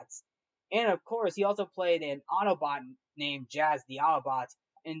Aristocats. And of course, he also played an Autobot named Jazz the Autobot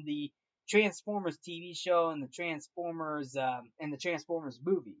in the Transformers TV show and the Transformers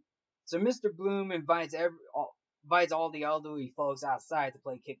movie. So Mr. Bloom invites all the elderly folks outside to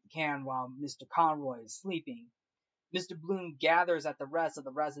play kick the can while Mr. Conroy is sleeping. Mr. Bloom gathers at the rest of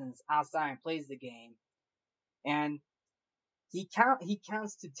the residents outside and plays the game, and he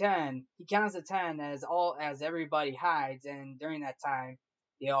counts to 10. He counts to 10 as everybody hides, and during that time,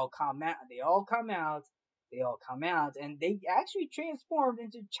 they all come out. They all come out. They all come out, and they actually transformed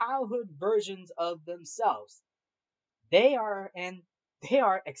into childhood versions of themselves. They are and they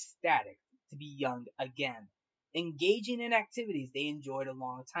are ecstatic to be young again, engaging in activities they enjoyed a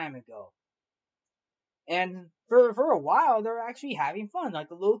long time ago. And for a while, they're actually having fun. Like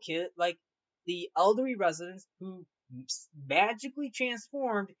the little kid, like the elderly residents who magically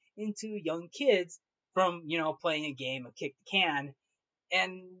transformed into young kids from playing a game of kick the can,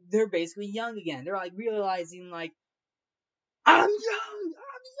 and they're basically young again. They're like realizing like I'm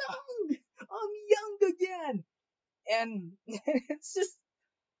young again, and it's just.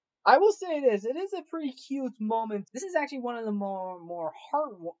 I will say this: it is a pretty cute moment. This is actually one of the more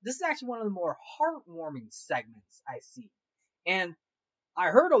heart. This is actually one of the more heartwarming segments I see, and I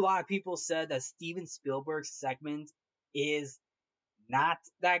heard a lot of people said that Steven Spielberg's segment is not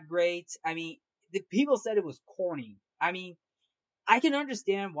that great. I mean, the people said it was corny. I mean, I can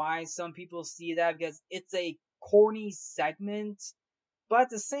understand why some people see that because it's a corny segment, but at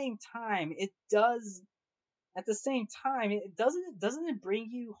the same time, doesn't it bring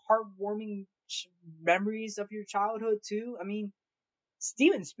you heartwarming memories of your childhood too? I mean,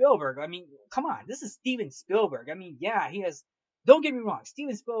 Steven Spielberg. I mean, come on, this is Steven Spielberg. I mean, yeah, he has. Don't get me wrong,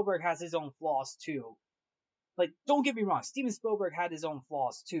 Steven Spielberg has his own flaws too. Like, don't get me wrong, Steven Spielberg had his own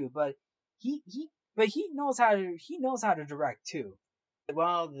flaws too, but he knows how to direct too.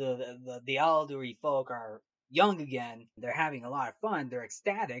 While the elderly folk are young again, they're having a lot of fun, they're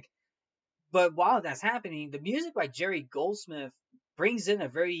ecstatic. But while that's happening, the music by Jerry Goldsmith brings in a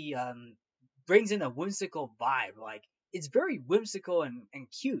very brings in a whimsical vibe. Like it's very whimsical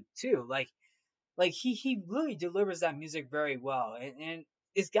and cute too. Like he really delivers that music very well, and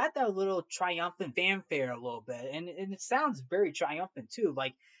it's got that little triumphant fanfare a little bit, and it sounds very triumphant too.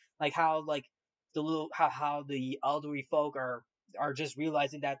 Like how like the little how the elderly folk are just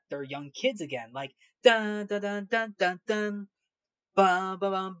realizing that they're young kids again. Like dun dun dun dun dun dun. Bum,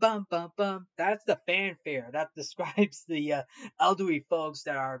 bum, bum, bum, bum, bum. That's the fanfare that describes the elderly folks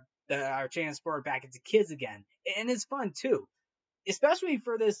that are transported back into kids again, and it's fun too, especially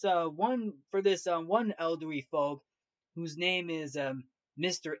for this one elderly folk whose name is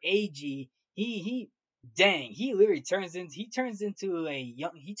Mr. Ag. He dang, he turns into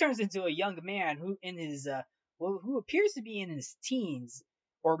a young man who appears to be in his teens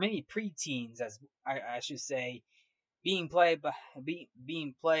or maybe preteens, as I should say, being played by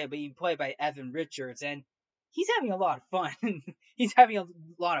Evan Richards, and he's having a lot of fun. He's having a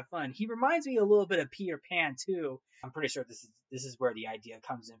lot of fun. He reminds me a little bit of Peter Pan too. I'm pretty sure this is where the idea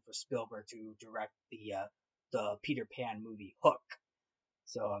comes in for Spielberg to direct the Peter Pan movie Hook.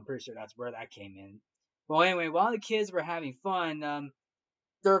 So I'm pretty sure that's where that came in. Well, anyway, while the kids were having fun,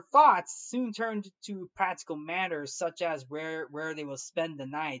 their thoughts soon turned to practical matters such as where they will spend the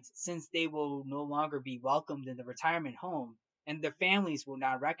night, since they will no longer be welcomed in the retirement home and their families will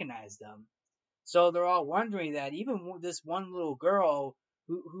not recognize them. So they're all wondering that even this one little girl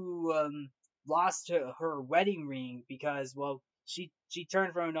who lost her wedding ring because well she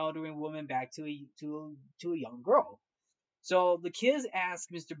turned from an elderly woman back to a young girl. So the kids ask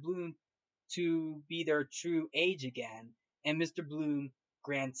Mr. Bloom to be their true age again, and Mr. Bloom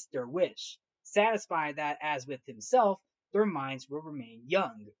grants their wish, satisfied that, as with himself, their minds will remain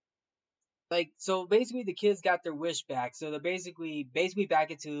young. Like so, basically, the kids got their wish back. So they're basically back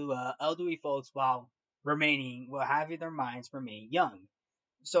into elderly folks while having their minds remain young.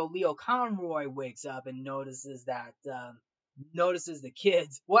 So Leo Conroy wakes up and notices the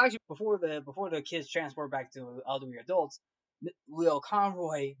kids. Well, actually, before the kids transport back to elderly adults, Leo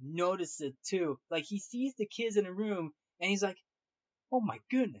Conroy notices it too. Like he sees the kids in the room, and he's like, "Oh my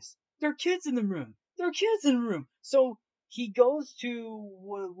goodness, there are kids in the room! There are kids in the room!" So he goes to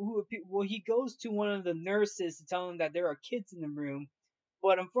one of the nurses to tell him that there are kids in the room,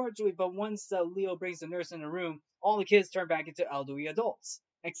 But unfortunately, once Leo brings the nurse in the room, all the kids turn back into elderly adults,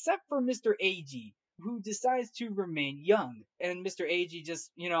 except for Mr. Ag, who decides to remain young. And Mr. Ag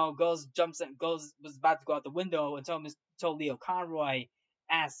just, jumps and was about to go out the window until Leo Conroy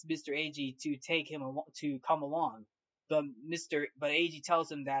asks Mr. Ag to take him to come along. But Ag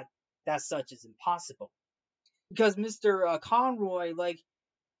tells him that such is impossible because Mr. Conroy, like,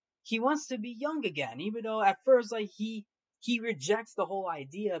 he wants to be young again, even though at first, like, he rejects the whole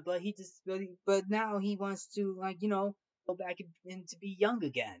idea, but but now he wants to, like, go back and to be young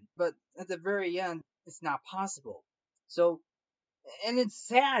again. But at the very end, it's not possible. So, and it's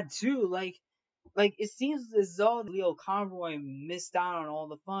sad too. Like it seems as though Leo Conroy missed out on all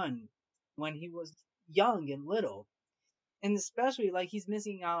the fun when he was young and little, and especially like he's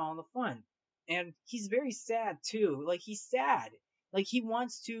missing out on the fun, and he's very sad too. Like he's sad, like he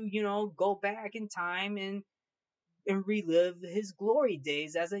wants to go back in time and relive his glory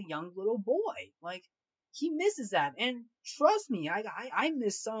days as a young little boy. Like he misses that, and trust me, I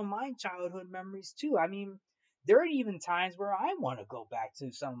miss some of my childhood memories too. I mean, there are even times where I want to go back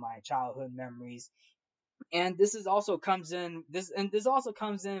to some of my childhood memories, and this also comes in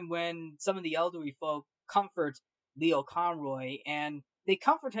when some of the elderly folk comfort Leo Conroy, and they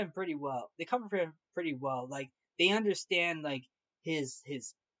comfort him pretty well. Like they understand like his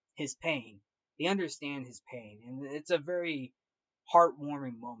pain. They understand his pain, and it's a very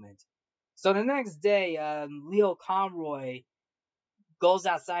heartwarming moment. So the next day, Leo Conroy goes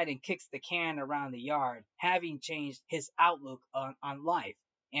outside and kicks the can around the yard, having changed his outlook on life.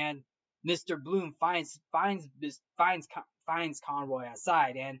 And Mr. Bloom finds Conroy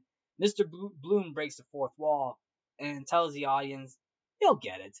outside, and Mr. Bloom breaks the fourth wall and tells the audience he'll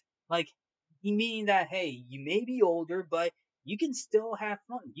get it. Like, he meaning that, hey, you may be older, but you can still have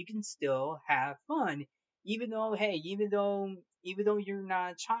fun. You can still have fun, even though, hey, even though you're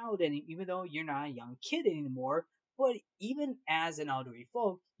not a child and even though you're not a young kid anymore. But even as an elderly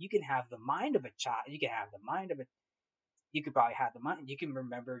folk, you can have the mind of a child. You can have the mind of a. You could probably have the mind. You can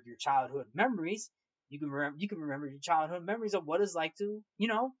remember your childhood memories. You can remember your childhood memories of what it's like to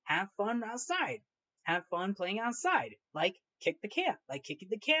have fun outside, have fun playing outside, like kicking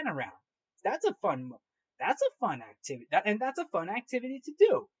the can around. That's a fun. That's a fun activity. And that's a fun activity to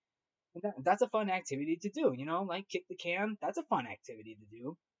do. That's a fun activity to do. Like kick the can. That's a fun activity to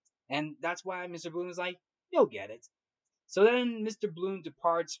do. And that's why Mr. Bloom is like, you'll get it. So then Mr. Bloom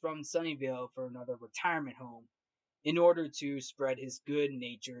departs from Sunnyvale for another retirement home in order to spread his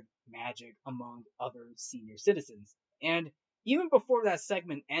good-natured magic among other senior citizens. And even before that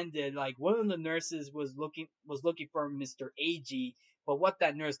segment ended, like one of the nurses was looking for Mr. Ag, but what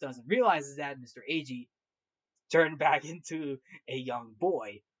that nurse doesn't realize is that Mr. Ag turned back into a young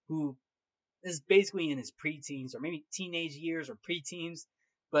boy who is basically in his preteens or maybe teenage years or preteens,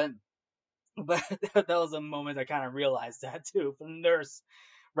 but but that was a moment I kind of realized that too from the nurse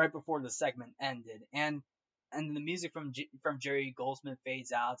right before the segment ended, and the music from Jerry Goldsmith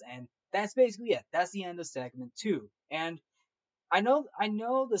fades out, and that's basically it. That's the end of segment two. And I know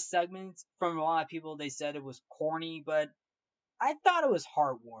the segment from a lot of people they said it was corny, but I thought it was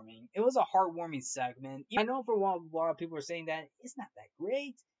heartwarming. It was a heartwarming segment. I know for a lot of people are saying that it's not that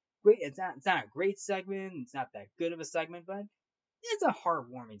great. It's not a great segment. It's not that good of a segment, but it's a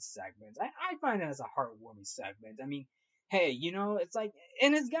heartwarming segment. I find it as a heartwarming segment. I mean, hey, it's like,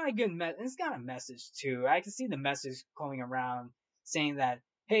 and it's got a it's got a message too. I can see the message going around saying that,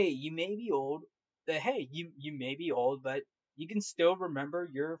 hey, you may be old, you may be old, but you can still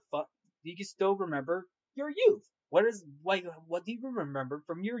remember you can still remember your youth. What do you remember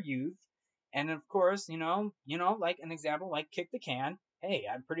from your youth? And of course, like an example, like kick the can. Hey,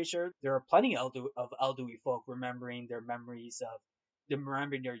 I'm pretty sure there are plenty of elderly folk remembering their memories of them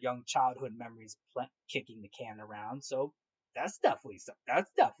remembering their young childhood memories kicking the can around. So that's definitely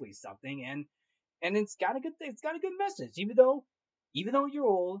something, and it's got a good message. Even though you're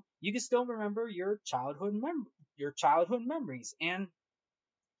old, you can still remember your childhood memories, and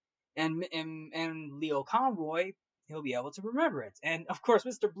Leo Conroy, he'll be able to remember it. And of course,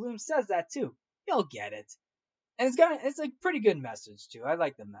 Mr. Bloom says that too. He'll get it. And it's a pretty good message too. I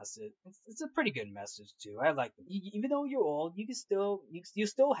like the message. It's a pretty good message too. I like it. Even though you're old, you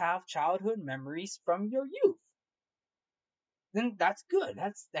still have childhood memories from your youth. Then that's good.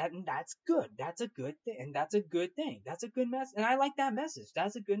 That's good. That's a good thing. And that's a good thing. That's a good message. And I like that message.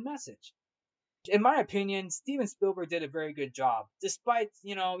 That's a good message. In my opinion, Steven Spielberg did a very good job. Despite,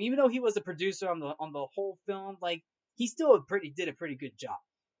 even though he was a producer on the whole film, like he still did a pretty good job.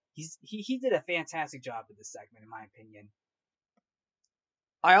 He did a fantastic job with this segment, in my opinion.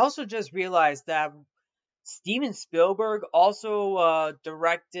 I also just realized that Steven Spielberg also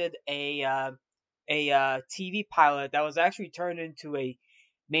directed a TV pilot that was actually turned into a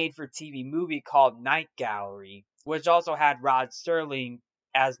made-for-TV movie called Night Gallery, which also had Rod Serling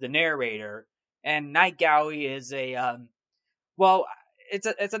as the narrator. And Night Gallery is a well,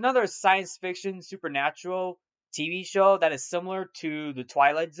 it's another science fiction supernatural TV show that is similar to the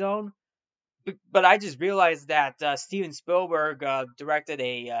Twilight Zone. But I just realized that Steven Spielberg directed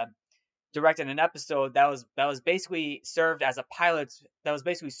an episode that was basically served as a pilot. That was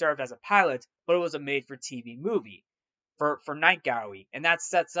basically served as a pilot, but it was a made-for-TV movie for Night Gallery, and that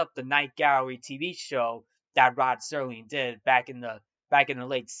sets up the Night Gallery TV show that Rod Serling did back in the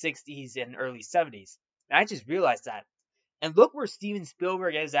late '60s and early '70s. And I just realized that. And look where Steven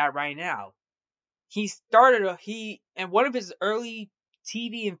Spielberg is at right now. He and one of his early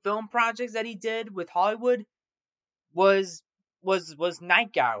TV and film projects that he did with Hollywood was was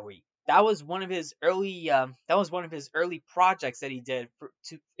Night Gallery. That was one of his early projects that he did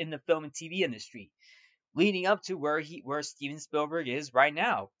in the film and TV industry, leading up to where Steven Spielberg is right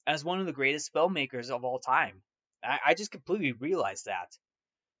now as one of the greatest filmmakers of all time. I just completely realized that.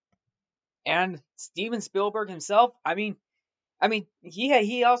 And Steven Spielberg himself,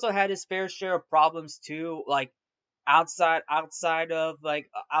 he also had his fair share of problems too, like outside of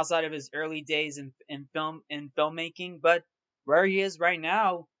his early days in filmmaking, but where he is right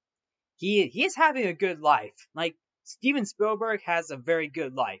now, he is having a good life. Like Steven Spielberg has a very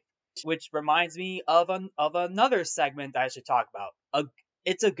good life, which reminds me of another segment that I should talk about.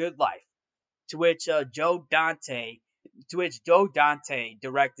 It's a Good Life, to which Joe Dante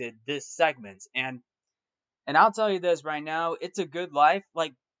directed this segment, and I'll tell you this right now, It's a Good Life.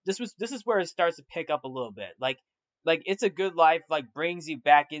 Like this is where it starts to pick up a little bit. Like It's a Good Life like brings you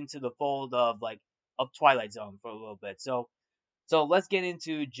back into the fold of Twilight Zone for a little bit. So let's get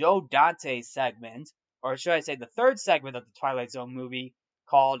into Joe Dante's segment, or should I say the third segment of the Twilight Zone movie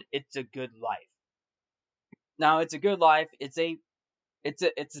called It's a Good Life. Now, It's a Good Life. It's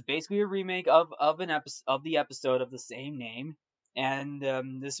basically a remake of the episode of the same name, and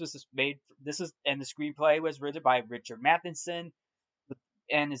the screenplay was written by Richard Matheson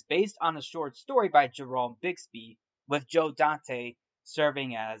and is based on a short story by Jerome Bixby, with Joe Dante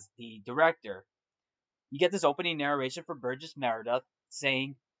serving as the director. You get this opening narration from Burgess Meredith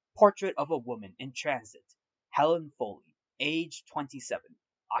saying, "Portrait of a woman in transit. Helen Foley, age 27.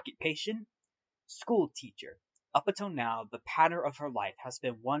 Occupation? School teacher. Up until now, the pattern of her life has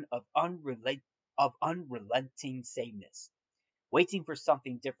been one of unrelenting sameness, waiting for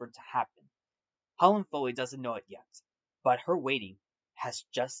something different to happen. Helen Foley doesn't know it yet, but her waiting has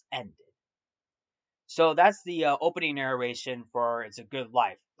just ended." So that's the opening narration for It's a Good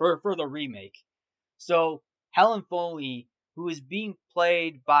Life, for the remake. So Helen Foley, who is being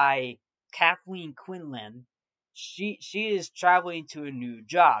played by Kathleen Quinlan, she is traveling to a new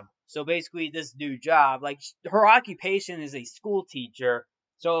job. So basically, this new job, like her occupation is a school teacher,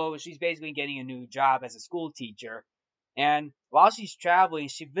 so she's basically getting a new job as a school teacher. And while she's traveling,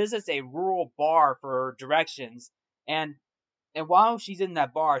 she visits a rural bar for directions, and and while she's in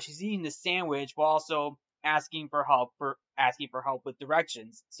that bar, she's eating the sandwich while also asking for help with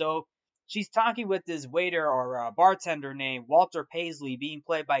directions. So she's talking with this waiter or bartender named Walter Paisley, being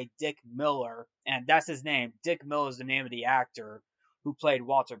played by Dick Miller, and that's his name. Dick Miller is the name of the actor who played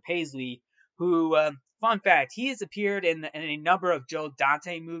Walter Paisley. Who, fun fact, he has appeared in a number of Joe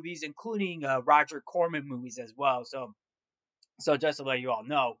Dante movies, including Roger Corman movies as well. So just to let you all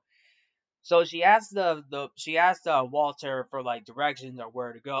know, so she asked Walter for like directions or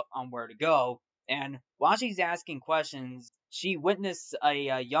where to go, and while she's asking questions, she witnessed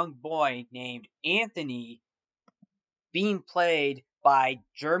a young boy named Anthony being played by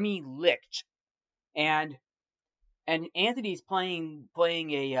Jeremy Licht, and Anthony's playing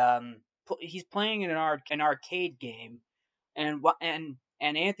a he's playing an arcade game, and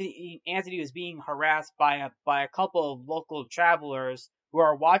Anthony was being harassed by a couple of local travelers who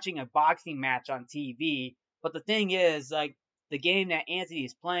are watching a boxing match on TV. But the thing is, like the game that Anthony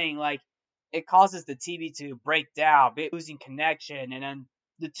is playing, like it causes the TV to break down, losing connection, and then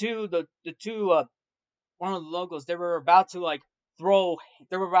the two one of the locals, throw they were about to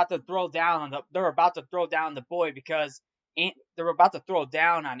throw down the boy because they were about to throw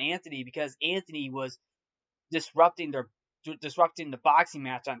down on Anthony because Anthony was disrupting their disrupting the boxing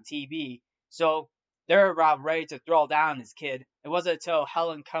match on TV. So they're about ready to throw down this kid. It wasn't until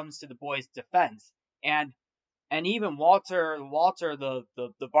Helen comes to the boy's defense, and even Walter,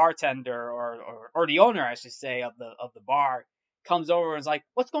 the bartender or the owner, I should say, of the bar, comes over and is like,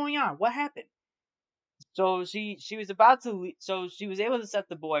 "What's going on? What happened?" So she was able to set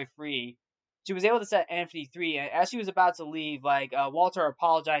the boy free, she was able to set Anthony free. And as she was about to leave, like Walter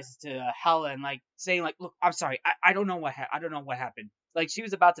apologizes to Helen, like saying like, "Look, I'm sorry, I don't know I don't know what happened." Like she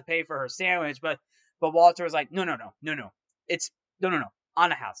was about to pay for her sandwich, but Walter was like, "No, it's no, on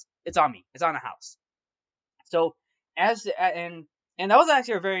the house. It's on me. It's on the house." So as and that was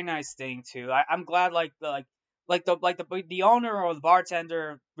actually a very nice thing too. I'm glad the owner or the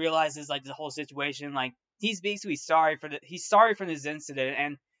bartender realizes like the whole situation. Like he's basically he's sorry for this incident,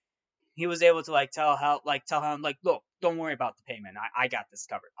 and he was able to tell him like, look, don't worry about the payment. I got this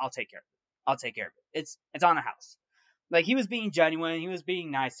covered. I'll take care of it. I'll take care of it. It's on the house. Like he was being genuine. He was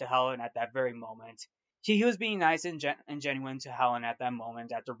being nice to Helen at that very moment. He was being nice and genuine to Helen at that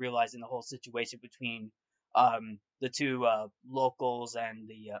moment after realizing the whole situation between the two locals and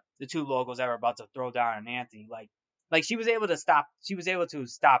the two locals that were about to throw down on Anthony. Like she was able to stop. She was able to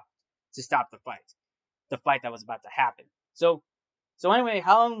stop the fight that was about to happen. So anyway,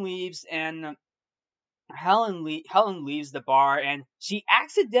 Helen leaves and Helen leaves the bar and she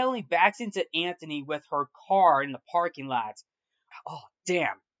accidentally backs into Anthony with her car in the parking lot. Oh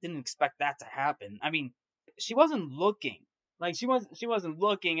damn! Didn't expect that to happen. I mean, she wasn't looking. Like she wasn't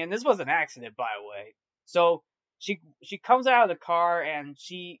looking, and this was an accident, by the way. So she comes out of the car and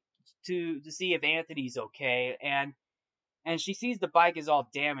she to see if Anthony's okay, and she sees the bike is all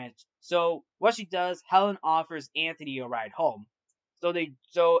damaged. So what she does, Helen offers Anthony a ride home.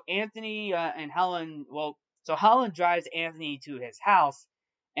 So Anthony and Helen, so Helen drives Anthony to his house,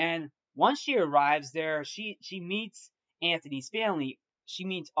 and once she arrives there, she meets Anthony's family. She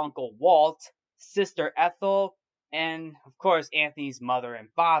meets Uncle Walt, Sister Ethel, and of course Anthony's mother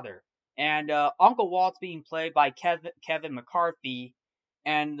and father. And Uncle Walt's being played by Kevin McCarthy,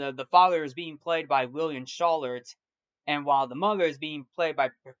 and the father is being played by William Schullert, and while the mother is being played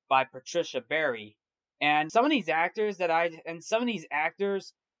by Patricia Barry. And some of these actors that I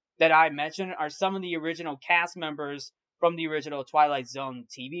mentioned are some of the original cast members from the original Twilight Zone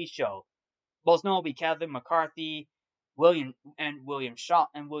TV show. Most notably Kevin McCarthy, William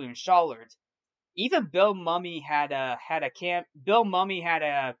Schullert. Even Bill Mummy had a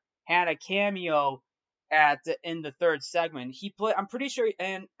cameo in the third segment. He played. I'm pretty sure,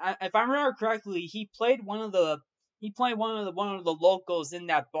 and if I remember correctly, he played one of the locals in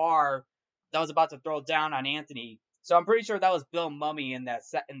that bar that was about to throw down on Anthony. So I'm pretty sure that was Bill Mummy in that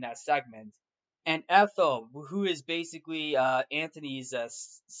segment. And Ethel, who is basically Anthony's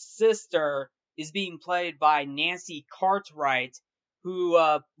sister, is being played by Nancy Cartwright, who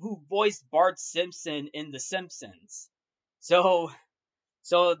voiced Bart Simpson in The Simpsons. So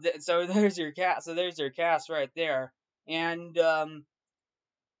so there's your cast. So there's your cast right there. And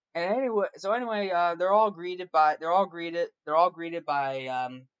anyway, they're all greeted by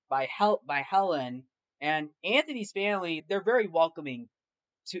Helen and Anthony's family. They're very welcoming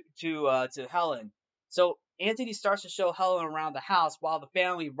to Helen. So Anthony starts to show Helen around the house while the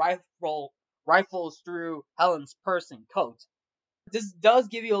family rifles through Helen's purse and coat. This does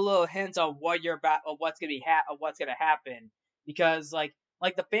give you a little hint of what you're about, of what's gonna happen, because like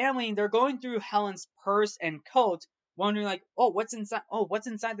the family, they're going through Helen's purse and coat, wondering like, oh, what's inside? Oh, what's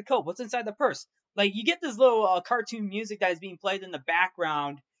inside the coat? What's inside the purse? Like you get this little cartoon music that is being played in the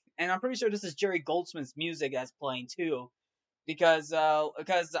background, and I'm pretty sure this is Jerry Goldsmith's music that's playing too, because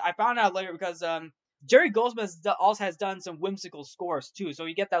I found out later because Jerry Goldsmith also has done some whimsical scores too, so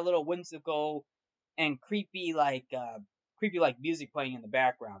you get that little whimsical and creepy like music playing in the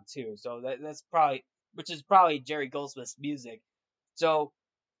background too. So that's probably which is probably Jerry Goldsmith's music. So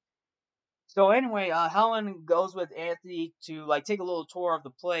anyway, Helen goes with Anthony to like take a little tour of the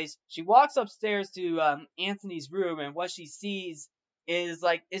place. She walks upstairs to Anthony's room, and what she sees is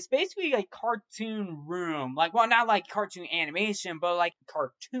like it's basically a cartoon room, like well not like cartoon animation, but like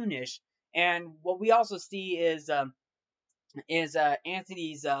cartoonish. And what we also see is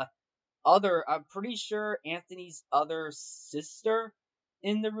Anthony's other I'm pretty sure Anthony's other sister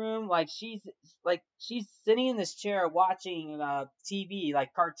in the room. Like she's sitting in this chair watching TV, like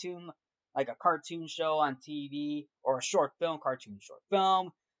a cartoon show on TV or a cartoon short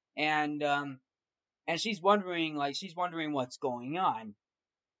film, and she's wondering what's going on.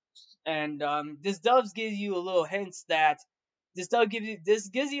 And this does give you a little hints that this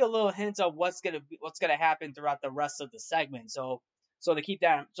gives you a little hint of what's gonna happen throughout the rest of the segment. So to keep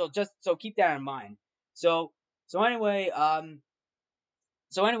that so keep that in mind. So so anyway,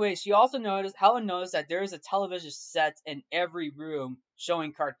 she also noticed Helen noticed that there is a television set in every room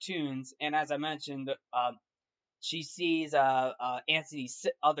showing cartoons, and as I mentioned, she sees Anthony's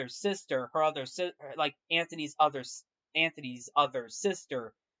other sister, like Anthony's other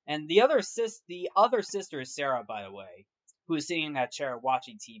sister, and the other sister is Sarah, by the way, who is sitting in that chair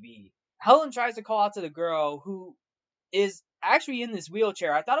watching TV. Helen tries to call out to the girl who is actually in this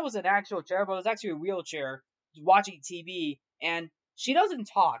wheelchair. I thought it was an actual chair, but it was actually a wheelchair watching TV. And she doesn't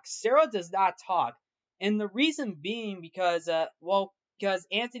talk. Sarah does not talk. And the reason being because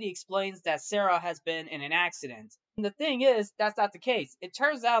Anthony explains that Sarah has been in an accident. And the thing is, that's not the case. It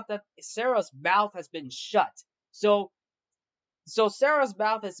turns out that Sarah's mouth has been shut. So Sarah's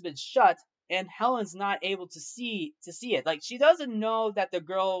mouth has been shut, and Helen's not able to see it. Like she doesn't know that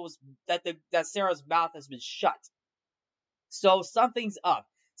that Sarah's mouth has been shut. So something's up.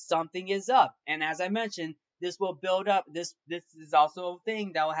 Something is up. And as I mentioned, this will build up. This is also a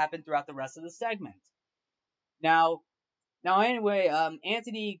thing that will happen throughout the rest of the segment. Now anyway,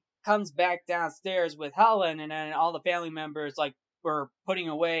 Anthony comes back downstairs with Helen, and then all the family members like were putting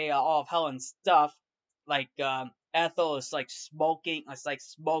away all of Helen's stuff. Like Ethel is like smoking. It's like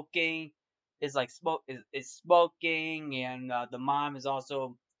smoking. Is smoking, and the mom is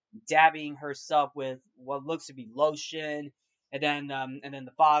also dabbing herself with what looks to be lotion. And then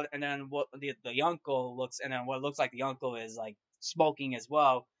the father, and then what the uncle looks, and then what looks like the uncle is like smoking as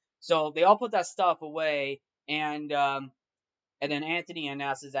well. So they all put that stuff away, and then Anthony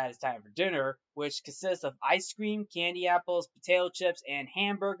announces that it's time for dinner, which consists of ice cream, candy apples, potato chips, and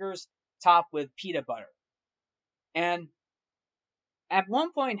hamburgers topped with peanut butter. And at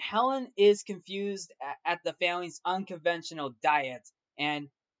one point, Helen is confused at the family's unconventional diet, and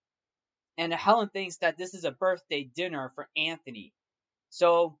Helen thinks that this is a birthday dinner for Anthony.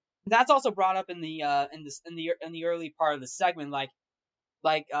 So that's also brought up in the early part of the segment,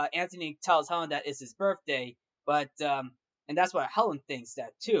 Anthony tells Helen that it's his birthday, but and that's what Helen thinks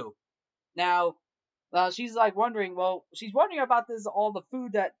that too. Now, she's like wondering. Well, she's wondering about this all the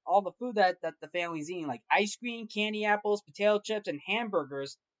food that the family's eating, like ice cream, candy apples, potato chips, and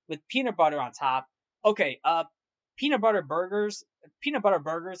hamburgers with peanut butter on top. Okay, peanut butter burgers. Peanut butter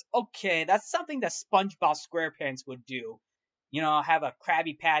burgers. Okay, that's something that SpongeBob SquarePants would do. You know, have a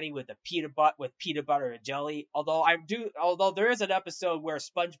Krabby Patty with peanut butter and jelly. Although there is an episode where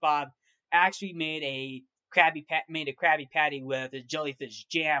SpongeBob actually made a Krabby Patty with a jellyfish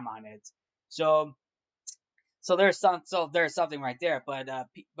jam on it. So there's something right there. But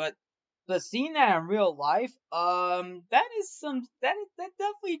seeing that in real life, that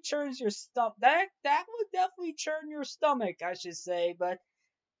definitely churns your stomach. That would definitely churn your stomach, I should say. But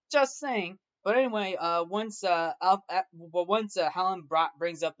just saying. But anyway, once Helen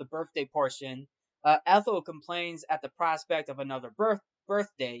brings up the birthday portion, Ethel complains at the prospect of another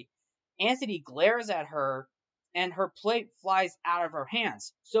birthday. Anthony glares at her, and her plate flies out of her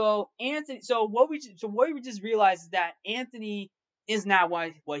hands. So what we just realized is that Anthony is not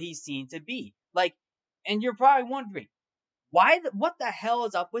what he's seen to be. Like, and you're probably wondering what the hell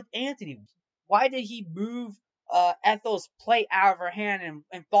is up with Anthony? Why did he move Ethel's plate out of her hand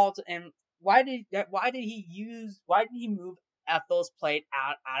and fall to, and why did he move Ethel's plate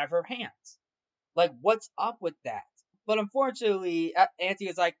out of her hands? Like, what's up with that? But unfortunately, Anthony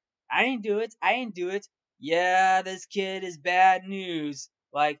is like, I didn't do it. I didn't do it. Yeah, this kid is bad news.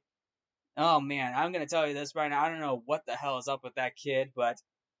 Like, oh man, I'm gonna tell you this right now. I don't know what the hell is up with that kid, but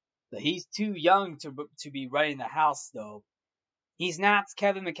he's too young to be running the house, though. He's not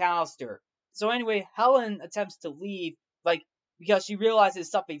Kevin McAllister. So anyway, Helen attempts to leave, like, because she realizes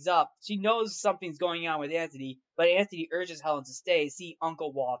something's up. She knows something's going on with Anthony, but Anthony urges Helen to stay, see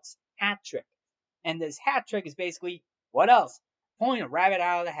Uncle Walt's hat trick. And this hat trick is basically, what else? Pulling a rabbit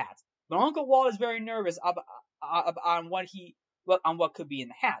out of the hat. But Uncle Walt is very nervous on what could be in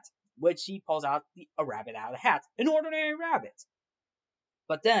the hat, which he pulls out a rabbit out of the hat, an ordinary rabbit.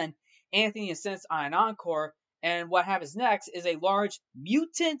 But then Anthony insists on an encore, and what happens next is a large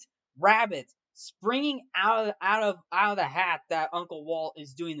mutant rabbit springing out of the hat that Uncle Walt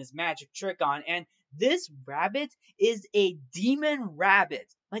is doing this magic trick on, and this rabbit is a demon rabbit.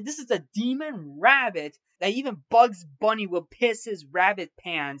 Like, this is a demon rabbit that even Bugs Bunny will piss his rabbit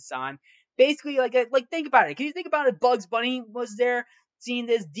pants on. Basically, like think about it. Can you think about it? Bugs Bunny was there, seeing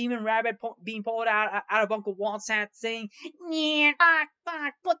this demon rabbit being pulled out of Uncle Walt's hat, saying, "Yeah,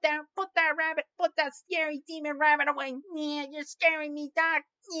 fuck, put that scary demon rabbit away. Yeah, you're scaring me, Doc.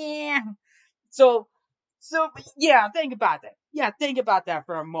 Yeah." So, yeah, think about that. Yeah, think about that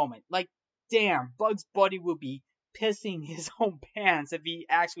for a moment. Like, damn, Bugs Bunny would be pissing his own pants if he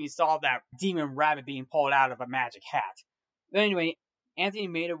actually saw that demon rabbit being pulled out of a magic hat. But anyway, Anthony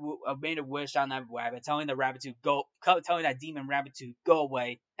made a wish on that rabbit, telling that demon rabbit to go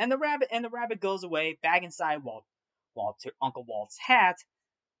away, and the rabbit goes away back inside Uncle Walt's hat,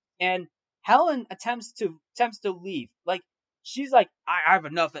 and Helen attempts to leave. Like, she's like, I have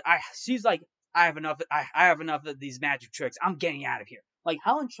enough. I have enough of these magic tricks. I'm getting out of here. Like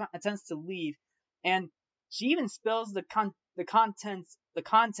Helen attempts to leave, and she even spills the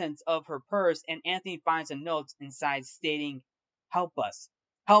contents of her purse, and Anthony finds a note inside stating, "Help us,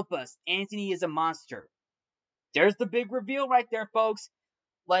 help us! Anthony is a monster." There's the big reveal right there, folks.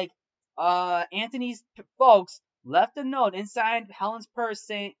 Like, Anthony's folks left a note inside Helen's purse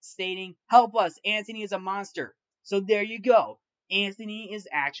stating, "Help us! Anthony is a monster." So there you go. Anthony is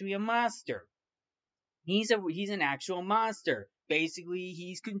actually a monster. He's an actual monster. Basically,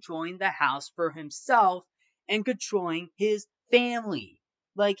 he's controlling the house for himself and controlling his family.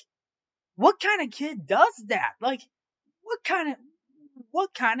 Like, what kind of kid does that? Like, what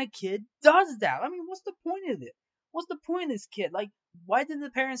kind of kid does that? I mean, what's the point of it? What's the point of this kid? Like, why didn't the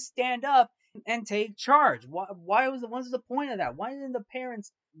parents stand up and take charge? What's the point of that? Why didn't the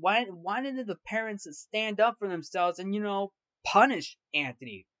parents stand up for themselves and punish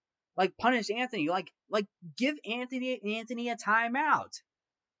Anthony? Like, punish Anthony. Like give Anthony a timeout.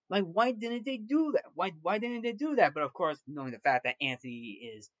 Like, why didn't they do that? Why didn't they do that? But of course, knowing the fact that Anthony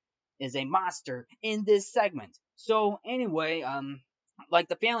is a monster in this segment. So anyway, like,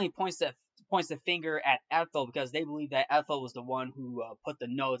 the family points the finger at Ethel because they believe that Ethel was the one who put the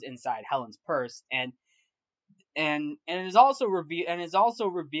notes inside Helen's purse, and it's also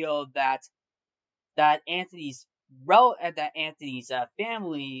revealed that Anthony's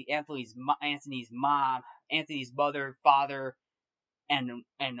family, Anthony's mom, Anthony's mother, father, and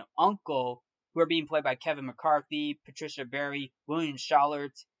uncle, who are being played by Kevin McCarthy, Patricia Berry, William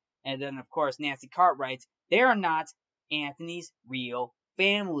Charlotte, and then of course Nancy Cartwright. They are not Anthony's real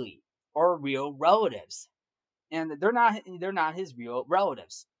family or real relatives, and they're not his real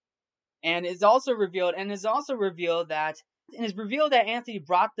relatives. And it's also revealed that Anthony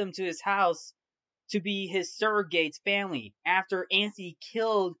brought them to his house to be his surrogate family after Anthony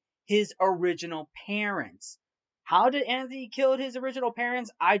killed his original parents. How did Anthony kill his original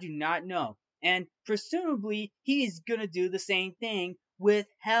parents? I do not know. And presumably, he's gonna do the same thing with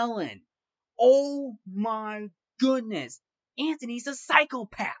Helen. Oh my goodness. Anthony's a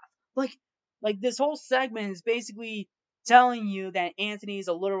psychopath. Like, this whole segment is basically telling you that Anthony is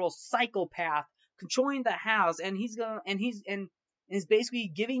a literal psychopath controlling the house, and is basically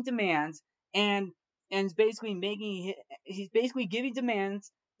giving demands, and is basically he's basically giving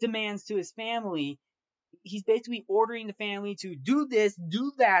demands to his family. He's basically ordering the family to do this,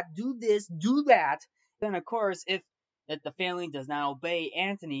 do that, do this, do that. Then of course, if the family does not obey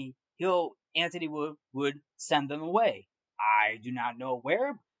Anthony, Anthony would send them away. I do not know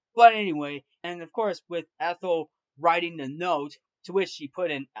where, but anyway. And of course, with Ethel writing the note, to which she put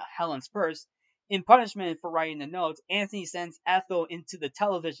in Helen's purse, in punishment for writing the note, Anthony sends Ethel into the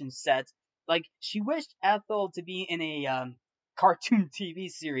television set. Like, she wished Ethel to be in a cartoon TV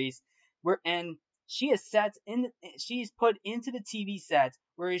series and she's put into the TV set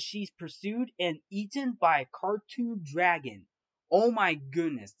where she's pursued and eaten by a cartoon dragon. Oh my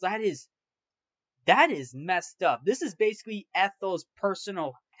goodness, that is messed up. This is basically Ethel's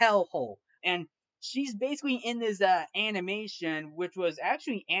personal hellhole, and she's basically in this animation, which was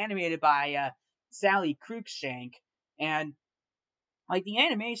actually animated by Sally Cruikshank, and like, the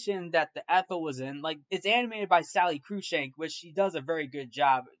animation that the Ethel was in, like, it's animated by Sally Cruikshank, which she does a very good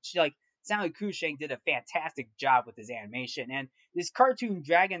job. Sally Cruikshank did a fantastic job with this animation, and this cartoon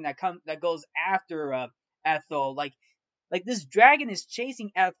dragon that goes after Ethel, like this dragon is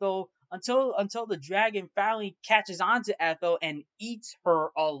chasing Ethel until the dragon finally catches on to Ethel and eats her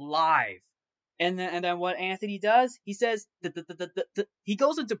alive. And then what Anthony does? He says, he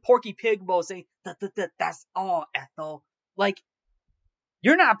goes into Porky Pig mode, saying, "That's all, Ethel." Like,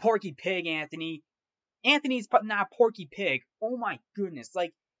 you're not Porky Pig, Anthony. Anthony's not Porky Pig. Oh my goodness!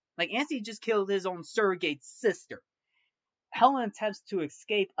 Like Anthony just killed his own surrogate sister. Helen attempts to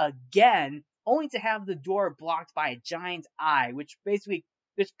escape again, only to have the door blocked by a giant eye, which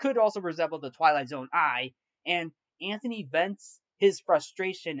could also resemble the Twilight Zone eye. And Anthony vents his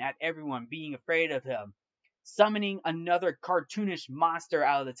frustration at everyone being afraid of him, summoning another cartoonish monster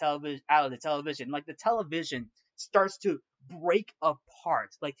out of the television. Like, the television starts to break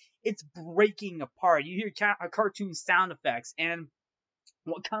apart. Like, it's breaking apart. You hear cartoon sound effects, and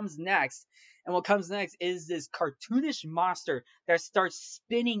what comes next is this cartoonish monster that starts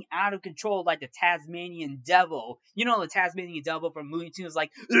spinning out of control like the Tasmanian devil. You know, the Tasmanian devil from Looney Tunes,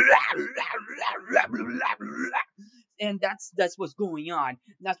 like, and that's what's going on.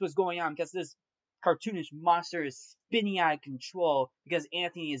 That's what's going on because this cartoonish monster is spinning out of control because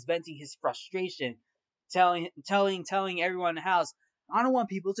Anthony is venting his frustration, telling everyone in the house, "I don't want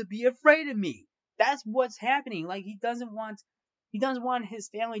people to be afraid of me." That's what's happening. Like, he doesn't want his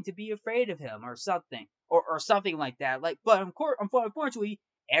family to be afraid of him or something. or something like that. Like, but of course, unfortunately,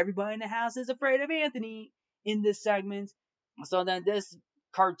 everybody in the house is afraid of Anthony in this segment. So then this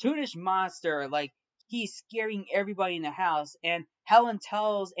cartoonish monster, like, he's scaring everybody in the house, and Helen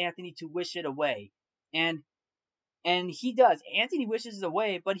tells Anthony to wish it away. And he does. Anthony wishes it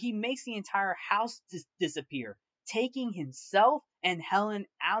away, but he makes the entire house disappear, taking himself and Helen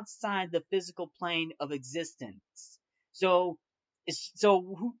outside the physical plane of existence. So,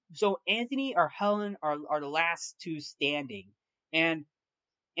 so Anthony or Helen are the last two standing, and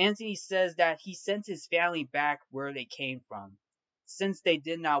Anthony says that he sent his family back where they came from, since they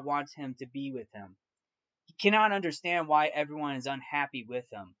did not want him to be with him. He cannot understand why everyone is unhappy with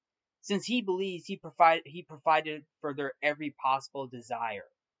him, since he believes he provided for their every possible desire.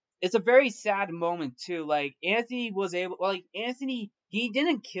 It's a very sad moment too. Like, Anthony was able, like, Anthony, he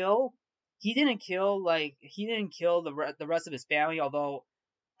didn't kill the rest of his family. Although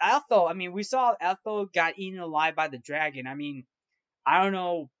Ethel, I mean, we saw Ethel got eaten alive by the dragon. I mean, I don't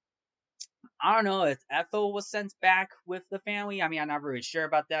know I don't know if Ethel was sent back with the family. I mean, I'm not really sure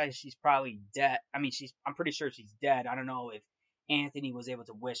about that. She's probably dead. I mean, I'm pretty sure she's dead. I don't know if Anthony was able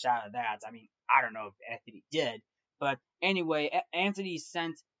to wish out of that. I mean, I don't know if Anthony did. But anyway, Anthony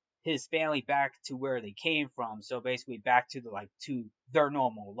sent his family back to where they came from. So basically back to to their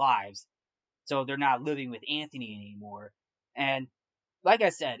normal lives. So they're not living with Anthony anymore. And like I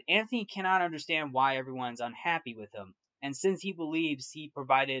said, Anthony cannot understand why everyone's unhappy with him, and since he believes he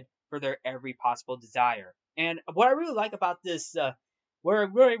provided for their every possible desire. And what I really like about this, what I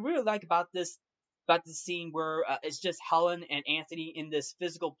really like about this scene where it's just Helen and Anthony in this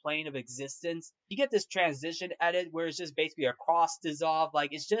physical plane of existence. You get this transition edit where it's just basically a cross dissolve.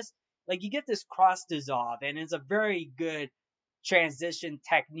 Like, it's just like you get this cross dissolve, and it's a very good transition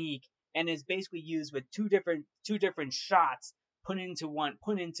technique, and is basically used with two different shots put into one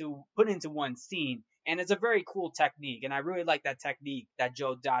scene, and it's a very cool technique, and I really like that technique that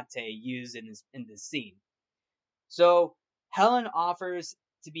Joe Dante used in this scene. So Helen offers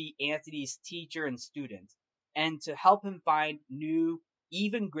to be Anthony's teacher and student, and to help him find new,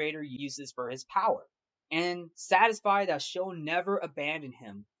 even greater uses for his power. And satisfied that she'll never abandon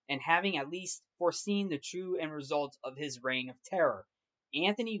him, and having at least foreseen the true end result of his reign of terror,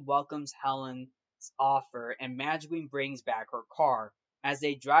 Anthony welcomes Helen's offer and magically brings back her car. As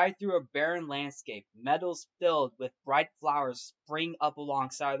they drive through a barren landscape, meadows filled with bright flowers spring up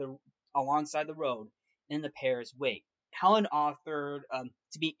alongside the road in the pair's wake. Helen offered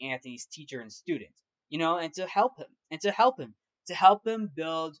to be Anthony's teacher and student, and to help him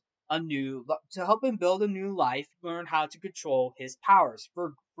build to help him build a new life, learn how to control his powers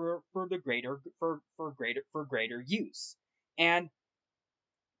for the greater use. And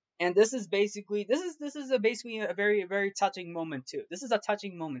this is basically basically a very touching moment too. This is a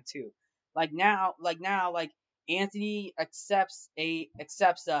touching moment too. Like Anthony accepts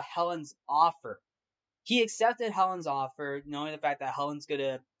Helen's offer. He accepted Helen's offer, knowing the fact that Helen's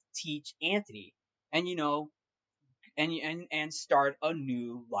gonna teach Anthony, and start a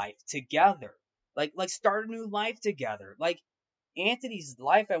new life together. Like start a new life together. Like, Anthony's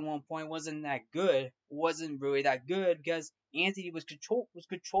life at one point wasn't really that good, because Anthony was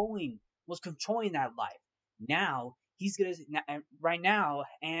controlling that life. Now he's gonna right now,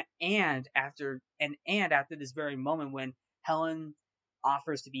 and after this very moment when Helen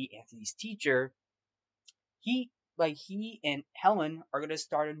offers to be Anthony's teacher, he he and Helen are gonna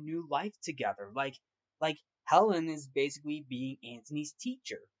start a new life together. Like Helen is basically being Anthony's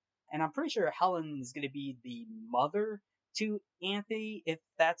teacher, and I'm pretty sure Helen is gonna be the mother to Anthony, if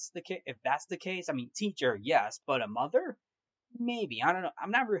that's the case. If that's the case, I mean, teacher, yes, but a mother, maybe. I don't know.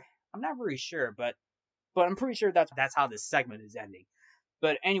 I'm not really sure, but I'm pretty sure that's how this segment is ending.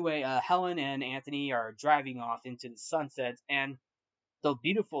 But anyway, Helen and Anthony are driving off into the sunset, and the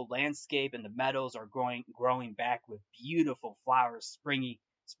beautiful landscape and the meadows are growing back with beautiful flowers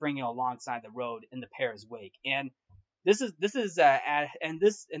springing alongside the road in the pair's wake. And this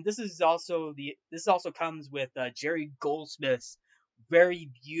also comes with Jerry Goldsmith's very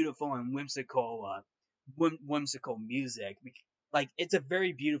beautiful and whimsical music. Like, it's a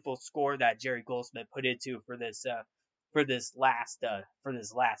very beautiful score that Jerry Goldsmith put into for this last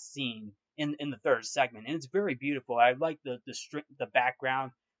scene in the third segment, and it's very beautiful. I like the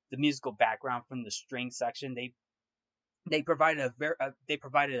background, the musical background from the string section. They provided a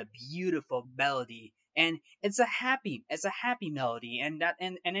beautiful melody, and it's a happy melody, and that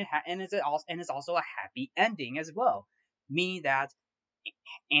and it's also a happy ending as well, meaning that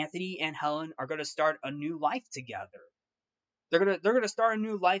Anthony and Helen are going to start a new life together. They're gonna start a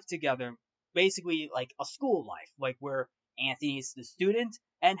new life together, basically like a school life, like where Anthony's the student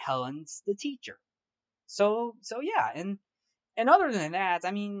and Helen's the teacher. So yeah, and other than that,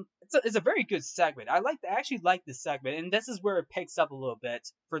 I mean, it's a very good segment. I actually like this segment, and this is where it picks up a little bit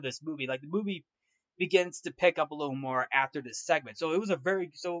for this movie. Like the movie begins to pick up a little more after this segment. It was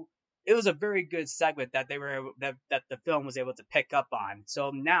a very good segment that that the film was able to pick up on.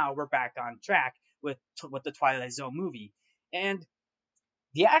 So now we're back on track with the Twilight Zone movie, and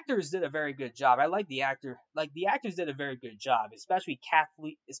the actors did a very good job. I like the actor, like the actors did a very good job, especially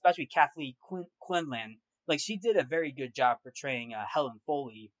Kathleen Quinlan. Like she did a very good job portraying Helen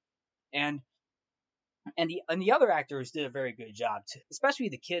Foley, and and the other actors did a very good job too. Especially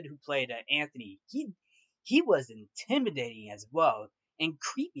the kid who played Anthony. He was intimidating as well and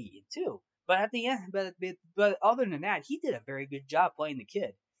creepy too. But at the end, but other than that, he did a very good job playing the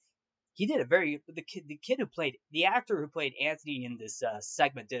kid. He did a very the kid who played the actor who played Anthony in this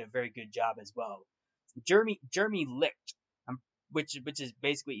segment did a very good job as well. Jeremy Licht, which is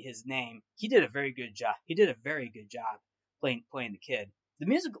basically his name. He did a very good job. He did a very good job playing the kid.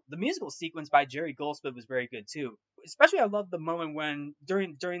 The musical sequence by Jerry Goldsmith was very good too. Especially I love the moment when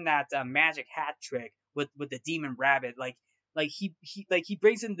during that magic hat trick with the demon rabbit, he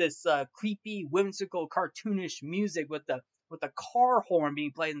brings in this creepy, whimsical, cartoonish music with the car horn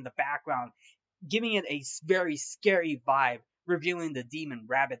being played in the background, giving it a very scary vibe, revealing the demon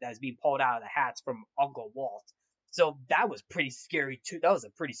rabbit that is being pulled out of the hats from Uncle Walt. So that was pretty scary too. That was a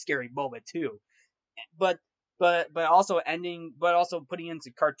pretty scary moment too. But but also putting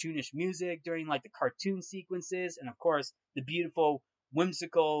into cartoonish music during like the cartoon sequences, and of course the beautiful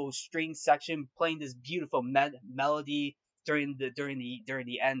whimsical string section playing this beautiful melody during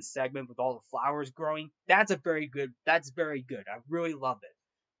the end segment with all the flowers growing. That's very good. I really love it.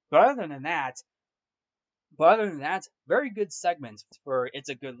 But other than that, very good segments for It's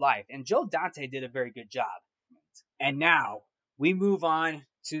a Good Life. And Joe Dante did a very good job. And now we move on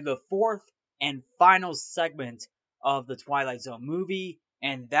to the fourth and final segment of the Twilight Zone movie,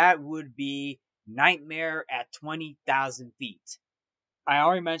 and that would be Nightmare at 20,000 Feet. I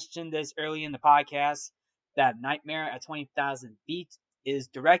already mentioned this early in the podcast that Nightmare at 20,000 Feet is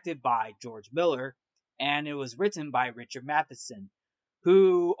directed by George Miller, and it was written by Richard Matheson,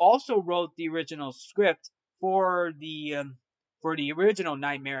 who also wrote the original script for the original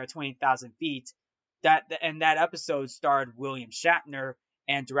Nightmare at 20,000 Feet. That episode starred William Shatner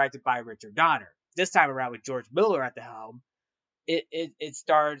and directed by Richard Donner. This time around with George Miller at the helm, it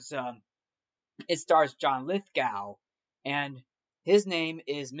stars John Lithgow, and his name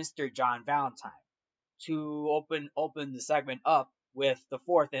is Mr. John Valentine. To open the segment up with the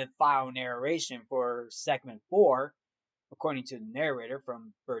fourth and final narration for segment 4, according to the narrator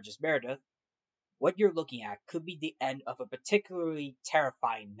from Burgess Meredith, what you're looking at could be the end of a particularly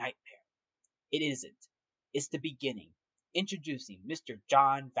terrifying nightmare. It isn't. It's the beginning. Introducing Mr.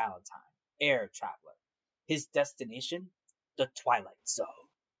 John Valentine, air traveler. His destination, the Twilight Zone.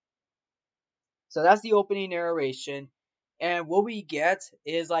 So that's the opening narration. And what we get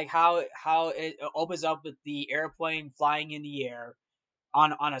is like how it opens up with the airplane flying in the air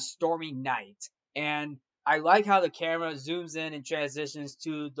on a stormy night. And I like how the camera zooms in and transitions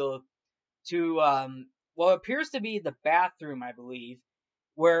to what appears to be the bathroom, I believe,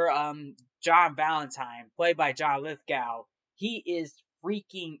 where John Valentine, played by John Lithgow, he is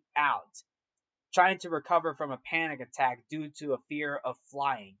freaking out, trying to recover from a panic attack due to a fear of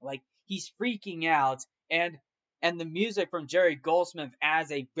flying. Like he's freaking out, and the music from Jerry Goldsmith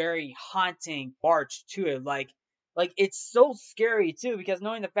adds a very haunting march to it. Like it's so scary too, because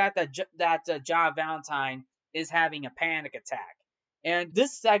knowing the fact that John Valentine is having a panic attack. And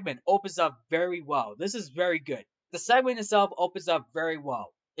this segment opens up very well. This is very good. The segment itself opens up very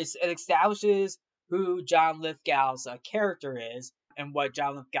well. It establishes who John Lithgow's character is and what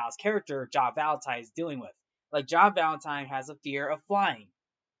John Lithgow's character, John Valentine, is dealing with. Like John Valentine has a fear of flying,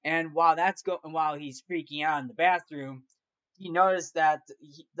 and while he's freaking out in the bathroom, you notice that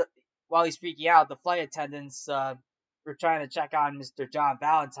while he's freaking out, the flight attendants were trying to check on Mr. John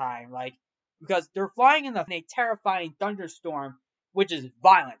Valentine, like because they're flying in a terrifying thunderstorm, which is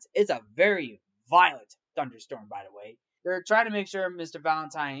violent. It's a very violent thunderstorm, by the way. They're trying to make sure Mr.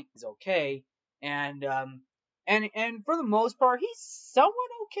 Valentine is okay, and for the most part, he's somewhat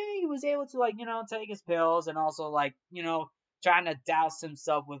okay. He was able to take his pills and also trying to douse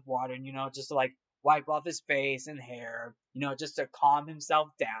himself with water, and just to wipe off his face and hair, just to calm himself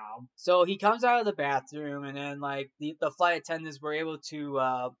down. So he comes out of the bathroom, and then the flight attendants were able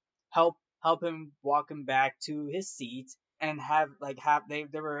to help him walk him back to his seat, and they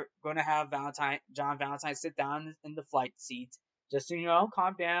were going to have John Valentine sit down in the flight seat just to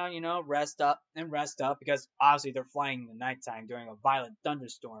calm down, rest up because obviously they're flying in the nighttime during a violent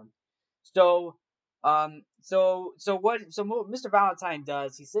thunderstorm. So So what Mr. Valentine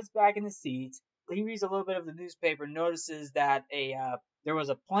does, he sits back in the seat, he reads a little bit of the newspaper, notices that there was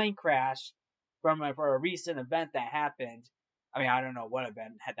a plane crash for a recent event that happened. I mean, I don't know what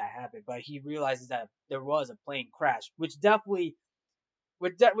event had that happened, but he realizes that there was a plane crash, which definitely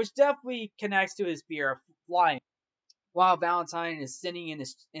connects to his fear of flying. While Valentine is sitting in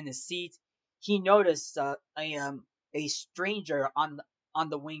his seat, he noticed a stranger on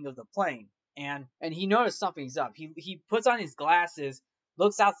the wing of the plane, and he noticed something's up. He puts on his glasses,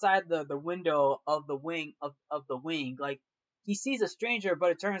 looks outside the window of the wing, like he sees a stranger,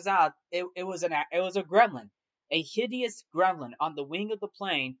 but it turns out it was a gremlin, a hideous gremlin on the wing of the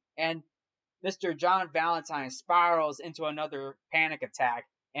plane, and Mr. John Valentine spirals into another panic attack,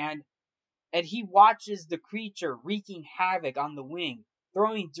 and he watches the creature wreaking havoc on the wing,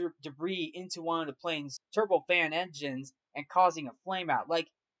 throwing debris into one of the plane's turbofan engines and causing a flameout. Like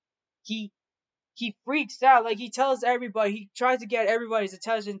he he freaks out. Like he tells everybody, he tries to get everybody's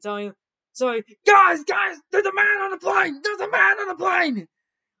attention, telling, so guys, there's a man on the plane. There's a man on the plane.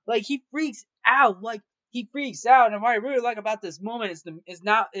 Like he freaks out. And what I really like about this moment is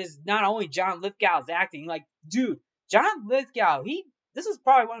not only John Lithgow's acting. Like, dude, John Lithgow, this is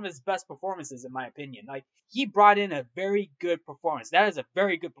probably one of his best performances in my opinion. Like he brought in a very good performance. That is a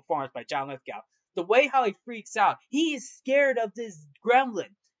very good performance by John Lithgow. The way how he freaks out, he is scared of this gremlin,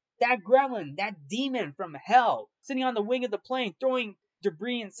 that demon from hell, sitting on the wing of the plane, throwing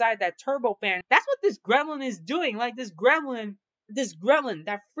debris inside that turbofan. That's what this gremlin is doing. Like this gremlin,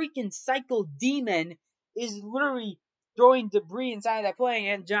 that freaking psycho demon, is literally throwing debris inside that plane,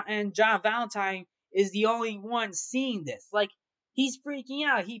 and John Valentine is the only one seeing this. Like he's freaking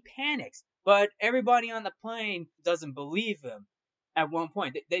out, he panics, but everybody on the plane doesn't believe him. At one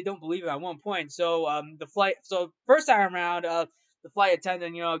point, they don't believe him at one point. So first time around, the flight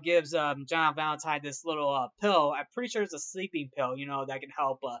attendant, gives John Valentine this little pill. I'm pretty sure it's a sleeping pill, that can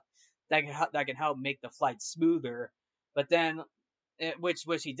help make the flight smoother. But then which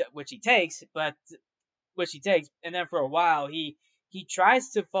he takes, and then for a while he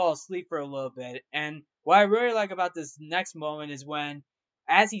tries to fall asleep for a little bit. And what I really like about this next moment is when,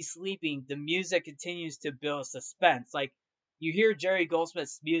 as he's sleeping, the music continues to build suspense. Like you hear Jerry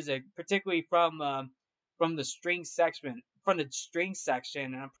Goldsmith's music, particularly from the string section. From the string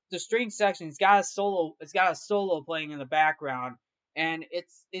section, the string section, it's got a solo. It's got a solo playing in the background, and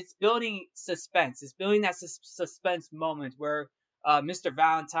it's building suspense. It's building that suspense moment where Mr.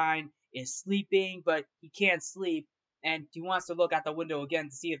 Valentine is sleeping, but he can't sleep, and he wants to look out the window again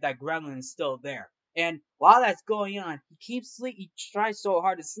to see if that gremlin is still there. And while that's going on, he keeps sleep. He tries so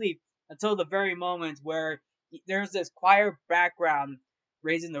hard to sleep until the very moment where there's this choir background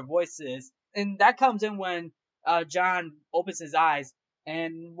raising their voices, and that comes in when John opens his eyes,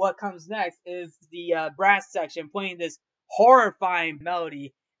 and what comes next is the brass section playing this horrifying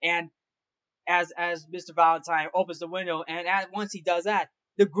melody, and as Mr. Valentine opens the window, and once he does that,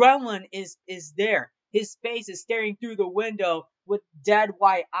 the gremlin is there. His face is staring through the window with dead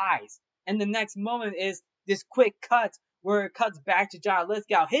white eyes. And the next moment is this quick cut where it cuts back to John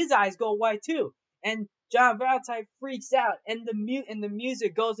Lithgow. His eyes go white too, and John Valentine freaks out, and the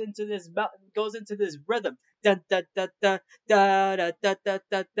music goes into this rhythm. Da da da da da da da da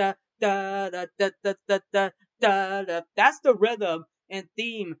da da da da da da da da. That's the rhythm and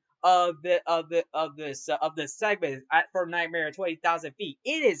theme of this segment for Nightmare at 20,000 feet.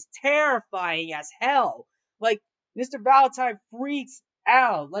 It is terrifying as hell. Like Mr. Valentine freaks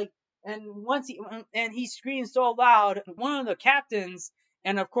out. And he screams so loud. One of the captains,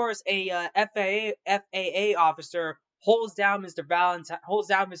 and of course a FAA officer, holds down Mr.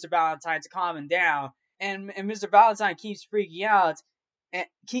 Valentine to calm him down. And Mr. Valentine keeps freaking out, and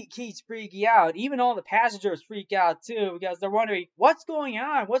keeps freaking out. Even all the passengers freak out too, because they're wondering what's going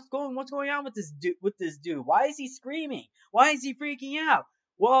on. What's going on with this dude? Why is he screaming? Why is he freaking out?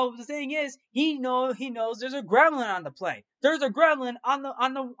 Well, the thing is, he knows there's a gremlin on the plane. There's a gremlin on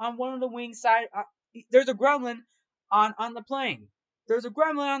one of the wing side. There's a gremlin on the plane. There's a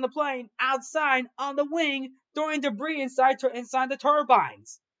gremlin on the plane outside on the wing, throwing debris inside the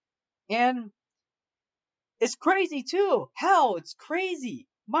turbines. And it's crazy too. Hell, it's crazy.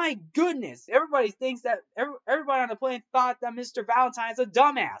 My goodness. Everybody on the plane thought that Mr. Valentine's a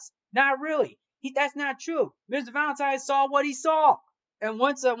dumbass. Not really. That's not true. Mr. Valentine saw what he saw. And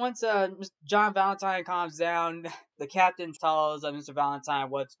once John Valentine calms down, the captain tells Mr. Valentine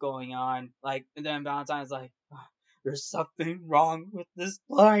what's going on. And then Valentine's like, "There's something wrong with this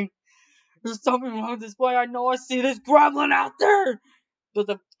plane. There's something wrong with this plane. I know I see this gremlin out there." But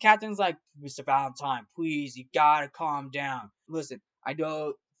the captain's like, "Mr. Valentine, please, you gotta calm down. Listen, I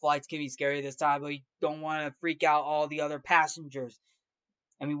know flight's gonna be scary this time, but we don't want to freak out all the other passengers.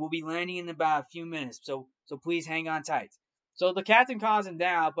 I mean, we'll be landing in about a few minutes, so please hang on tight. So the captain calms him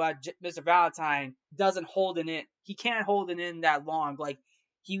down, but Mr. Valentine doesn't hold it in. He can't hold it in that long. Like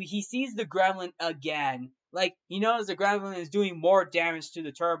he sees the gremlin again. Like he knows the gremlin is doing more damage to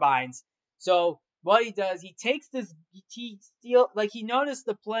the turbines. So what he does, he takes this. He steal like he noticed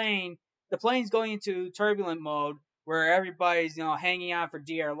the plane. The plane's going into turbulent mode where everybody's hanging on for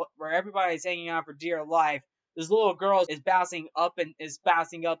dear life. This little girl is bouncing up and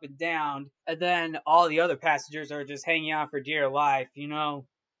down, and then all the other passengers are just hanging on for dear life,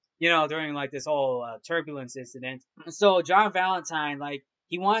 during like this whole turbulence incident. So John Valentine, like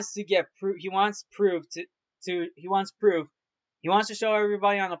he wants to get proof, he wants proof. He wants to show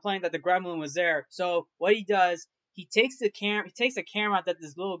everybody on the plane that the gremlin was there. So what he does, he takes the camera that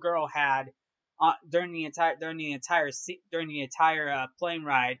this little girl had during the entire plane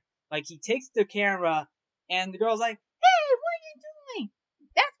ride. Like he takes the camera, and the girl's like, "Hey, what are you doing?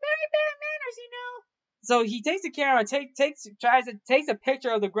 That's very bad manners, you know." So he takes the camera, takes a picture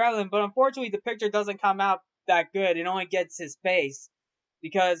of the gremlin, but unfortunately the picture doesn't come out that good. It only gets his face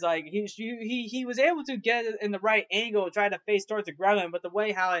because like he was able to get it in the right angle, try to face towards the gremlin, but the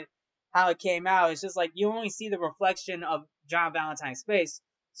way how it came out, it's just like you only see the reflection of John Valentine's face.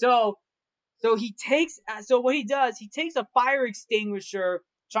 So what he does, he takes a fire extinguisher,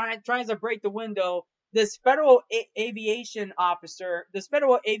 tries to break the window. This federal aviation officer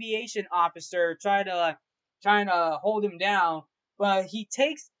trying to hold him down, but he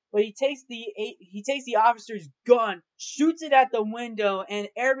takes the officer's gun, shoots it at the window, and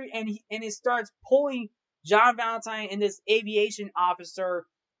it starts pulling John Valentine and this aviation officer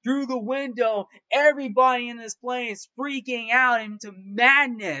through the window. Everybody in this plane is freaking out into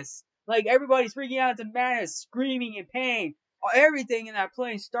madness. Like everybody's freaking out into madness, screaming in pain. Everything in that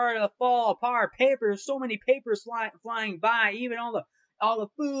plane started to fall apart. So many papers flying by. Even all the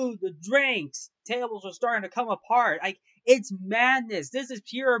food, the drinks, tables are starting to come apart. Like it's madness. This is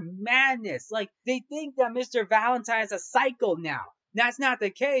pure madness. Like they think that Mr. Valentine's a psycho now. That's not the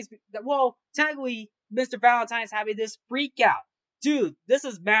case. Well, technically, Mr. Valentine's having this freak out. Dude, this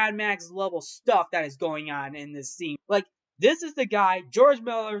is Mad Max level stuff that is going on in this scene. Like, this is the guy, George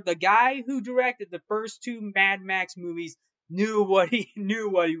Miller, the guy who directed the first two Mad Max movies, knew what he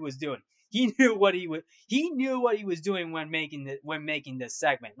was doing. He knew what he was doing when making this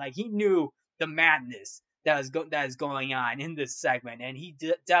segment. Like he knew the madness that is going on in this segment, and he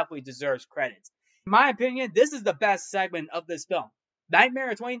definitely deserves credit. In my opinion, this is the best segment of this film. Nightmare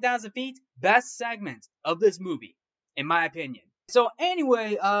at 20,000 Feet, best segment of this movie, in my opinion. So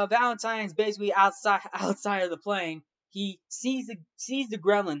anyway, Valentine's basically outside of the plane. He sees the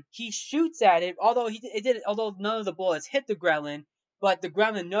gremlin. He shoots at it, although none of the bullets hit the gremlin, but the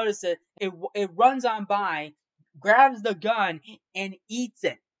gremlin notices it. It runs on by, grabs the gun, and eats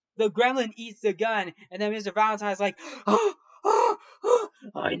it. The gremlin eats the gun, and then Mr. Valentine's like, oh, oh, oh,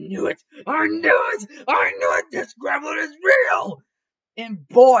 I knew it! I knew it! I knew it! This gremlin is real! And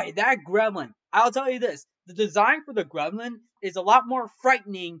boy, that gremlin, I'll tell you this, the design for the gremlin is a lot more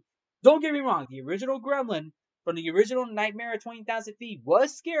frightening. Don't get me wrong, the original gremlin from the original Nightmare at 20,000 Feet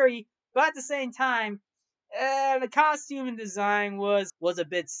was scary, but at the same time, the costume and design was a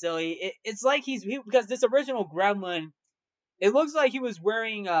bit silly. It's like because this original gremlin, it looks like he was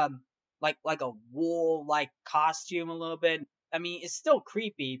wearing like a wool like costume a little bit. I mean, it's still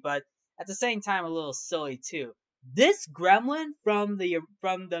creepy, but at the same time a little silly too. This gremlin from the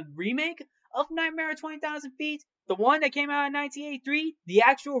remake of Nightmare at 20,000 Feet, the one that came out in 1983, the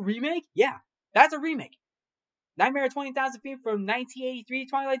actual remake, yeah, that's a remake. Nightmare at 20,000 Feet from 1983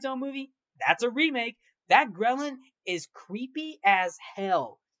 Twilight Zone movie, that's a remake. That gremlin is creepy as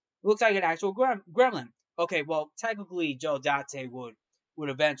hell. Looks like an actual gremlin. Okay, well, technically Joe Dante would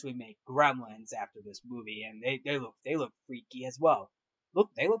eventually make Gremlins after this movie, and they look freaky as well.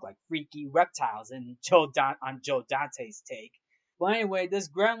 They look like freaky reptiles on Joe Dante's take. But anyway, this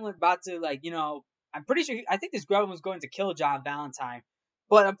gremlin about to I think this gremlin was going to kill John Valentine,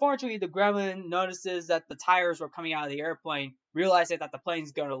 but unfortunately the gremlin notices that the tires were coming out of the airplane, realizes that the plane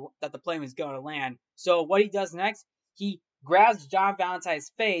was going to land. So what he does next, he grabs John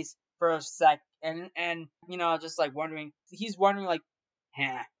Valentine's face for a sec, and just like he's wondering like,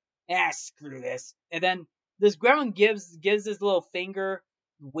 screw this. And then this gremlin gives his little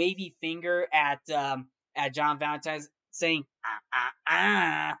wavy finger at John Valentine, saying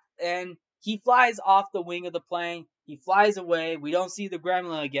and he flies off the wing of the plane. He flies away. We don't see the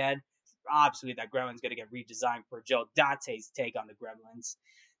gremlin again. Obviously, that gremlin's gonna get redesigned for Joe Dante's take on the gremlins.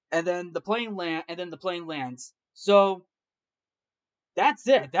 And then the plane lands. So that's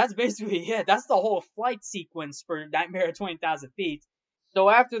it. That's basically it. That's the whole flight sequence for Nightmare at 20,000 Feet. So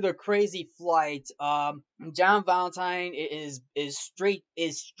after the crazy flight, John Valentine is straight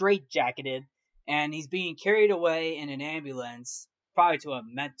jacketed, and he's being carried away in an ambulance, probably to a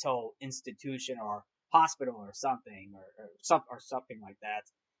mental institution or hospital or something, or something like that.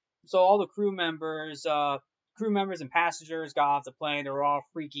 So all the crew members and passengers got off the plane. They were all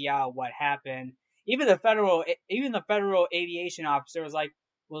freaking out what happened. Even the federal aviation officer was like,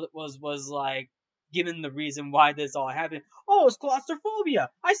 was like given the reason why this all happened. Oh, it's claustrophobia.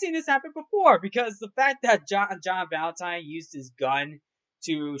 I've seen this happen before, because the fact that John Valentine used his gun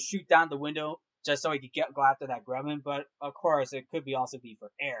to shoot down the window just so he could go after that gremlin. But of course, it could be also be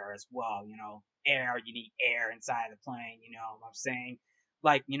for air as well. Air. You need air inside the plane. You know what I'm saying?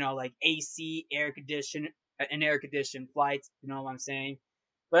 Like AC, air conditioned flights. You know what I'm saying?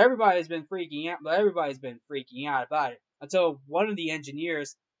 But everybody's been freaking out. But everybody's been freaking out about it until one of the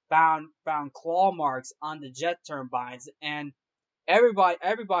engineers found claw marks on the jet turbines, and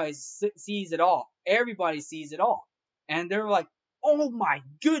everybody sees it all. Everybody sees it all, and they're like, "Oh my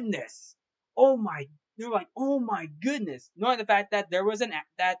goodness! Oh my!" They're like, "Oh my goodness!" Knowing the fact that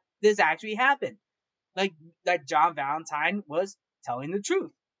that this actually happened, like that John Valentine was telling the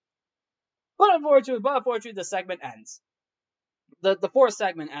truth. But unfortunately, the segment ends. The fourth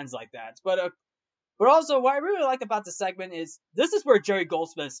segment ends like that. But also, what I really like about the segment is this is where Jerry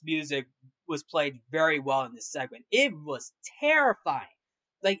Goldsmith's music was played very well in this segment. It was terrifying.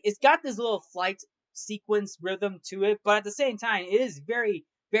 Like, it's got this little flight sequence rhythm to it, but at the same time, it is very,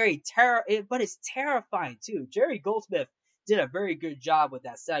 very but it's terrifying too. Jerry Goldsmith did a very good job with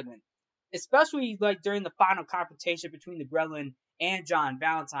that segment, especially like during the final confrontation between the Gremlin and John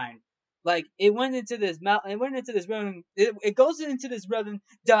Valentine. Like, it went into this rhythm. It goes into this rhythm,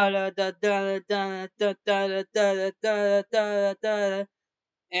 da da da da da da da da da da da,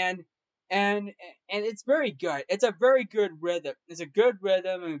 and and and it's very good. It's a very good rhythm. It's a good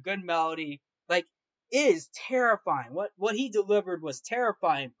rhythm and a good melody. Like, it is terrifying. What he delivered was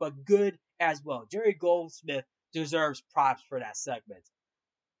terrifying, but good as well. Jerry Goldsmith deserves props for that segment.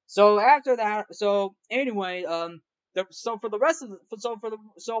 So after that, so anyway, so for the rest of the,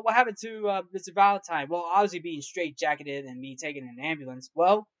 so what happened to Mr. Valentine? Well, obviously being straight jacketed and being taken in an ambulance.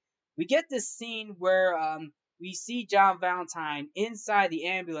 Well, we get this scene where we see John Valentine inside the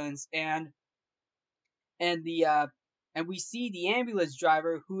ambulance, and the and we see the ambulance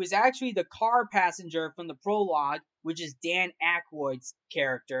driver, who is actually the car passenger from the prologue, which is Dan Aykroyd's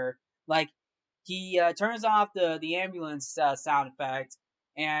character. Like, he turns off the ambulance sound effect,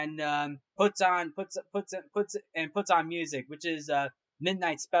 and puts on music, which is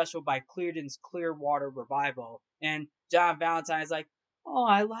Midnight Special by Clearden's Clearwater Revival. And John Valentine's like, "Oh,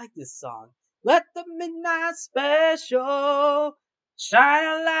 I like this song. Let the Midnight Special shine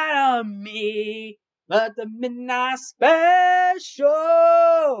a light on me. Let the Midnight Special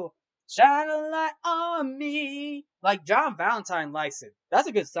shine a light on me." Like, John Valentine likes it. That's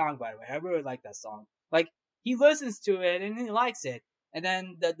a good song, by the way. I really like that song. Like, he listens to it and he likes it. And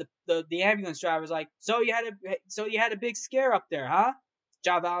then the ambulance driver's like, so you had a big scare up there, huh?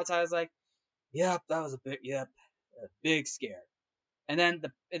 John Valentine's like, "Yep, that was a big scare." And then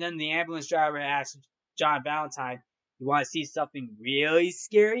the ambulance driver asks John Valentine, "You want to see something really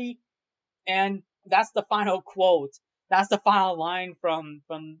scary?" And that's the final quote. That's the final line from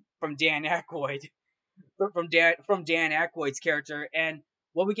Dan Aykroyd, from Dan Aykroyd's character. And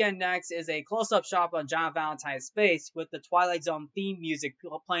what we get next is a close-up shot on John Valentine's face with the Twilight Zone theme music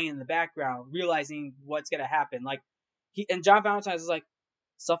playing in the background, realizing what's gonna happen. Like, John Valentine's is like,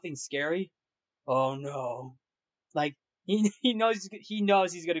 "Something scary? Oh no!" Like, he knows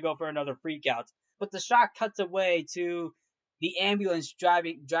he's gonna go for another freak out. But the shot cuts away to the ambulance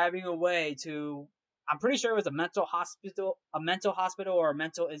driving away to, I'm pretty sure it was a mental hospital or a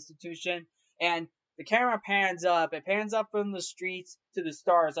mental institution. And the camera pans up. It pans up from the streets to the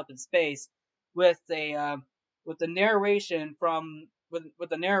stars up in space, with the narration from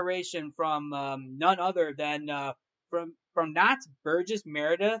none other than from not Burgess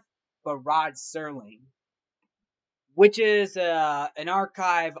Meredith, but Rod Serling, which is an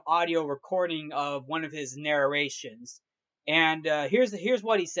archive audio recording of one of his narrations. And here's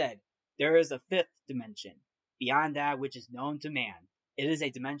what he said: "There is a fifth dimension, beyond that which is known to man. It is a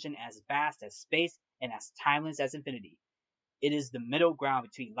dimension as vast as space and as timeless as infinity. It is the middle ground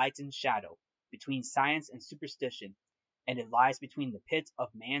between light and shadow, between science and superstition, and it lies between the pit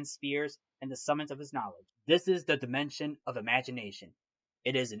of man's fears and the summit of his knowledge. This is the dimension of imagination.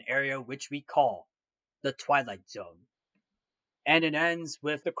 It is an area which we call the Twilight Zone." And it ends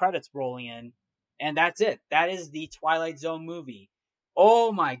with the credits rolling in, and that's it. That is the Twilight Zone movie.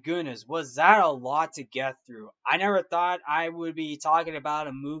 Oh my goodness, was that a lot to get through? I never thought I would be talking about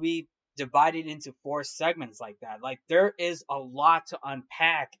a movie divided into four segments like that. Like, there is a lot to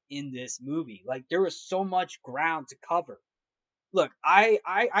unpack in this movie. Like, there was so much ground to cover. Look,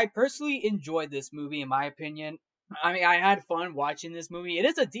 I personally enjoyed this movie in my opinion. I mean, I had fun watching this movie.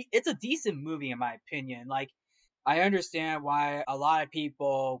 It's a decent movie in my opinion. Like, I understand why a lot of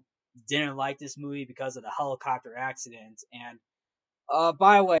people didn't like this movie because of the helicopter accident. And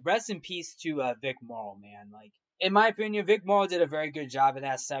by the way, rest in peace to Vic Morrow, man. Like, in my opinion, Vic Morrow did a very good job in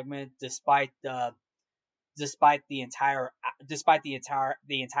that segment, despite the entire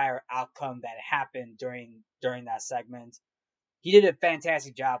outcome that happened during that segment. He did a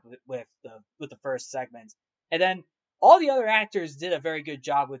fantastic job with the first segment, and then all the other actors did a very good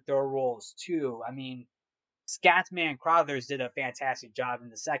job with their roles too. I mean, Scatsman Crothers did a fantastic job in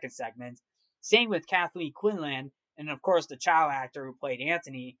the second segment. Same with Kathleen Quinlan, and of course the child actor who played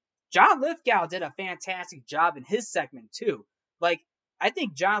Anthony. John Lithgow did a fantastic job in his segment too. Like, I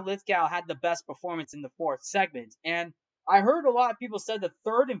think John Lithgow had the best performance in the fourth segment, and I heard a lot of people said the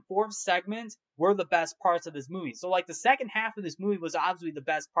third and fourth segment were the best parts of this movie. So like the second half of this movie was obviously the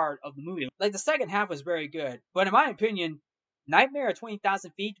best part of the movie. Like the second half was very good, but in my opinion, Nightmare at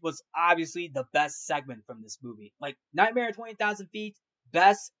 20,000 Feet was obviously the best segment from this movie. Like, Nightmare at 20,000 Feet,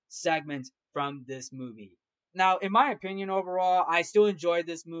 best segment from this movie. Now, in my opinion, overall, I still enjoyed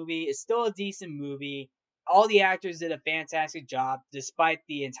this movie. It's still a decent movie. All the actors did a fantastic job despite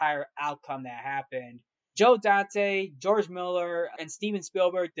the entire outcome that happened. Joe Dante, George Miller, and Steven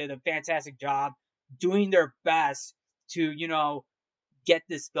Spielberg did a fantastic job doing their best to, get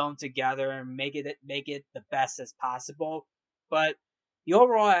this film together and make it the best as possible. But the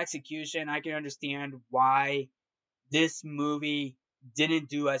overall execution, I can understand why this movie didn't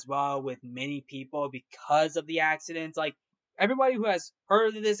do as well with many people because of the accident. Like, everybody who has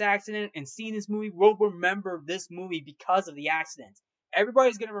heard of this accident and seen this movie will remember this movie because of the accident.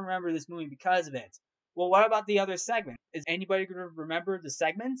 Everybody's gonna remember this movie because of it. Well, what about the other segment? Is anybody gonna remember the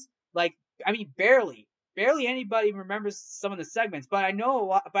segments? Like, I mean, barely anybody remembers some of the segments. But I know a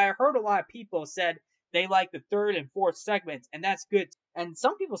lot. But I heard a lot of people said they like the third and fourth segments, and that's good. And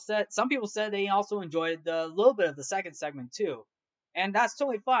some people said they also enjoyed the little bit of the second segment too, and that's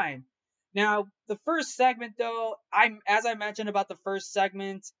totally fine. Now, the first segment though, as I mentioned about the first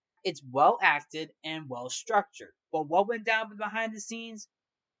segment, it's well acted and well structured. But what went down behind the scenes,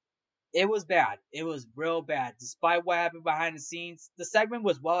 it was bad. It was real bad. Despite what happened behind the scenes, the segment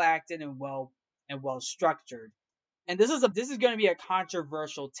was well acted and well structured. And this is going to be a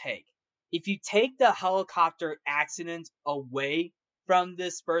controversial take. If you take the helicopter accident away from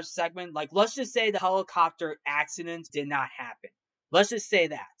this first segment, like, let's just say the helicopter accident did not happen. Let's just say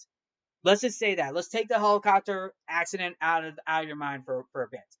that. Let's just say that. Let's take the helicopter accident out of your mind for a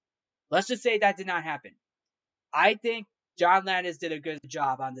bit. Let's just say that did not happen. I think John Landis did a good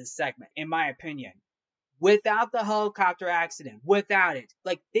job on this segment, in my opinion. Without the helicopter accident, without it,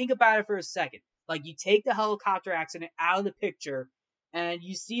 like, think about it for a second. Like, you take the helicopter accident out of the picture, and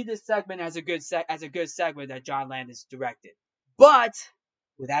you see this segment as a good segment that John Landis directed. But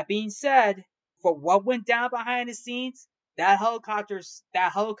with that being said, for what went down behind the scenes, that helicopter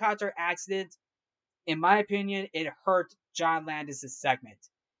accident, in my opinion, it hurt John Landis' segment.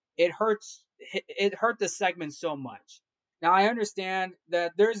 It hurt the segment so much. Now I understand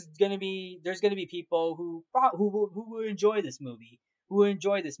that there's gonna be people who will enjoy this movie,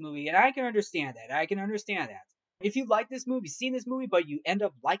 and I can understand that. I can understand that. If you like this movie, seen this movie, but you end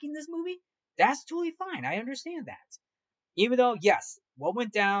up liking this movie, that's totally fine. I understand that. Even though, yes, what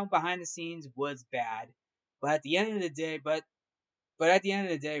went down behind the scenes was bad, but at the end of the day, at the end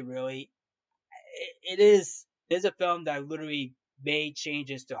of the day, really, it is a film that literally made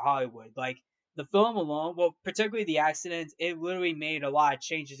changes to Hollywood. Like, the film alone, well, particularly the accident, it literally made a lot of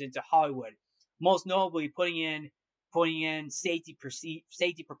changes into Hollywood. Most notably, putting in safety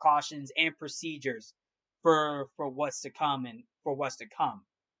precautions and procedures for what's to come and for what's to come.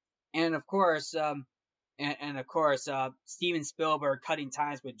 And of course, Steven Spielberg cutting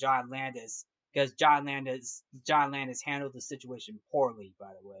ties with John Landis because John Landis handled the situation poorly.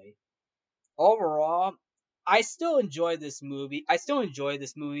 By the way, overall, I still enjoy this movie. I still enjoy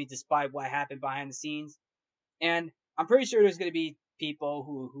this movie despite what happened behind the scenes. And I'm pretty sure there's going to be people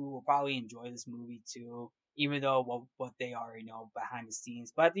who will probably enjoy this movie too, even though what they already know behind the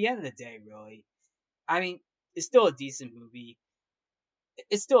scenes. But at the end of the day, really, I mean, it's still a decent movie.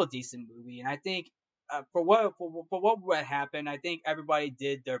 It's still a decent movie, and I think for what happened, I think everybody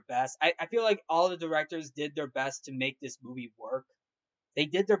did their best. I feel like all the directors did their best to make this movie work. They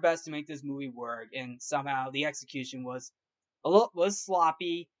did their best to make this movie work, and somehow the execution was A little was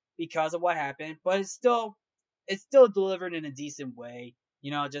sloppy because of what happened, but it's still delivered in a decent way,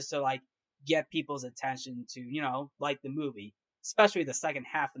 just to like get people's attention to, like the movie, especially the second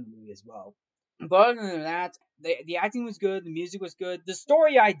half of the movie as well. But other than that, the acting was good, the music was good, the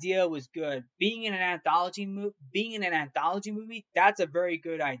story idea was good. Being in an anthology movie, that's a very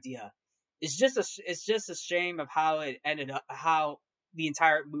good idea. It's just a shame of how it ended up, how the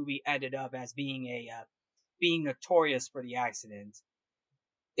entire movie ended up as being notorious for the accident.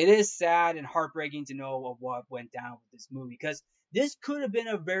 It is sad and heartbreaking to know of what went down with this movie, because this could have been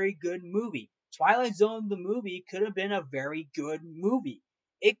a very good movie. Twilight Zone the movie could have been a very good movie.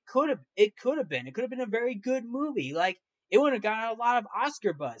 It could have been a very good movie. Like, it would have gotten a lot of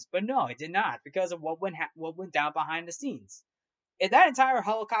Oscar buzz, but no, it did not, because of what went down behind the scenes. If that entire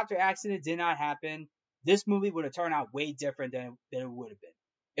helicopter accident did not happen, this movie would have turned out way different than it would have been.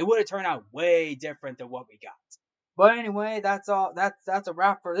 It would have turned out way different than what we got. But anyway, that's all. That's a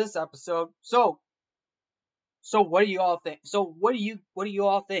wrap for this episode. So what do you all think? What do you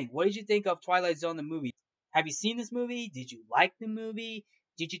all think? What did you think of Twilight Zone the movie? Have you seen this movie? Did you like the movie?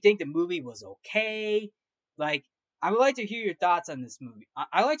 Did you think the movie was okay? Like, I would like to hear your thoughts on this movie.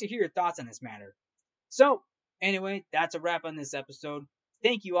 I like to hear your thoughts on this matter. So anyway, that's a wrap on this episode.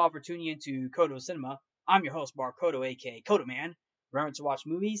 Thank you all for tuning in to Codo Cinema. I'm your host, Mark Codo, aka Codoman. Remember to watch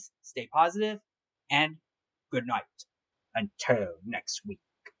movies, stay positive, and good night. Until next week.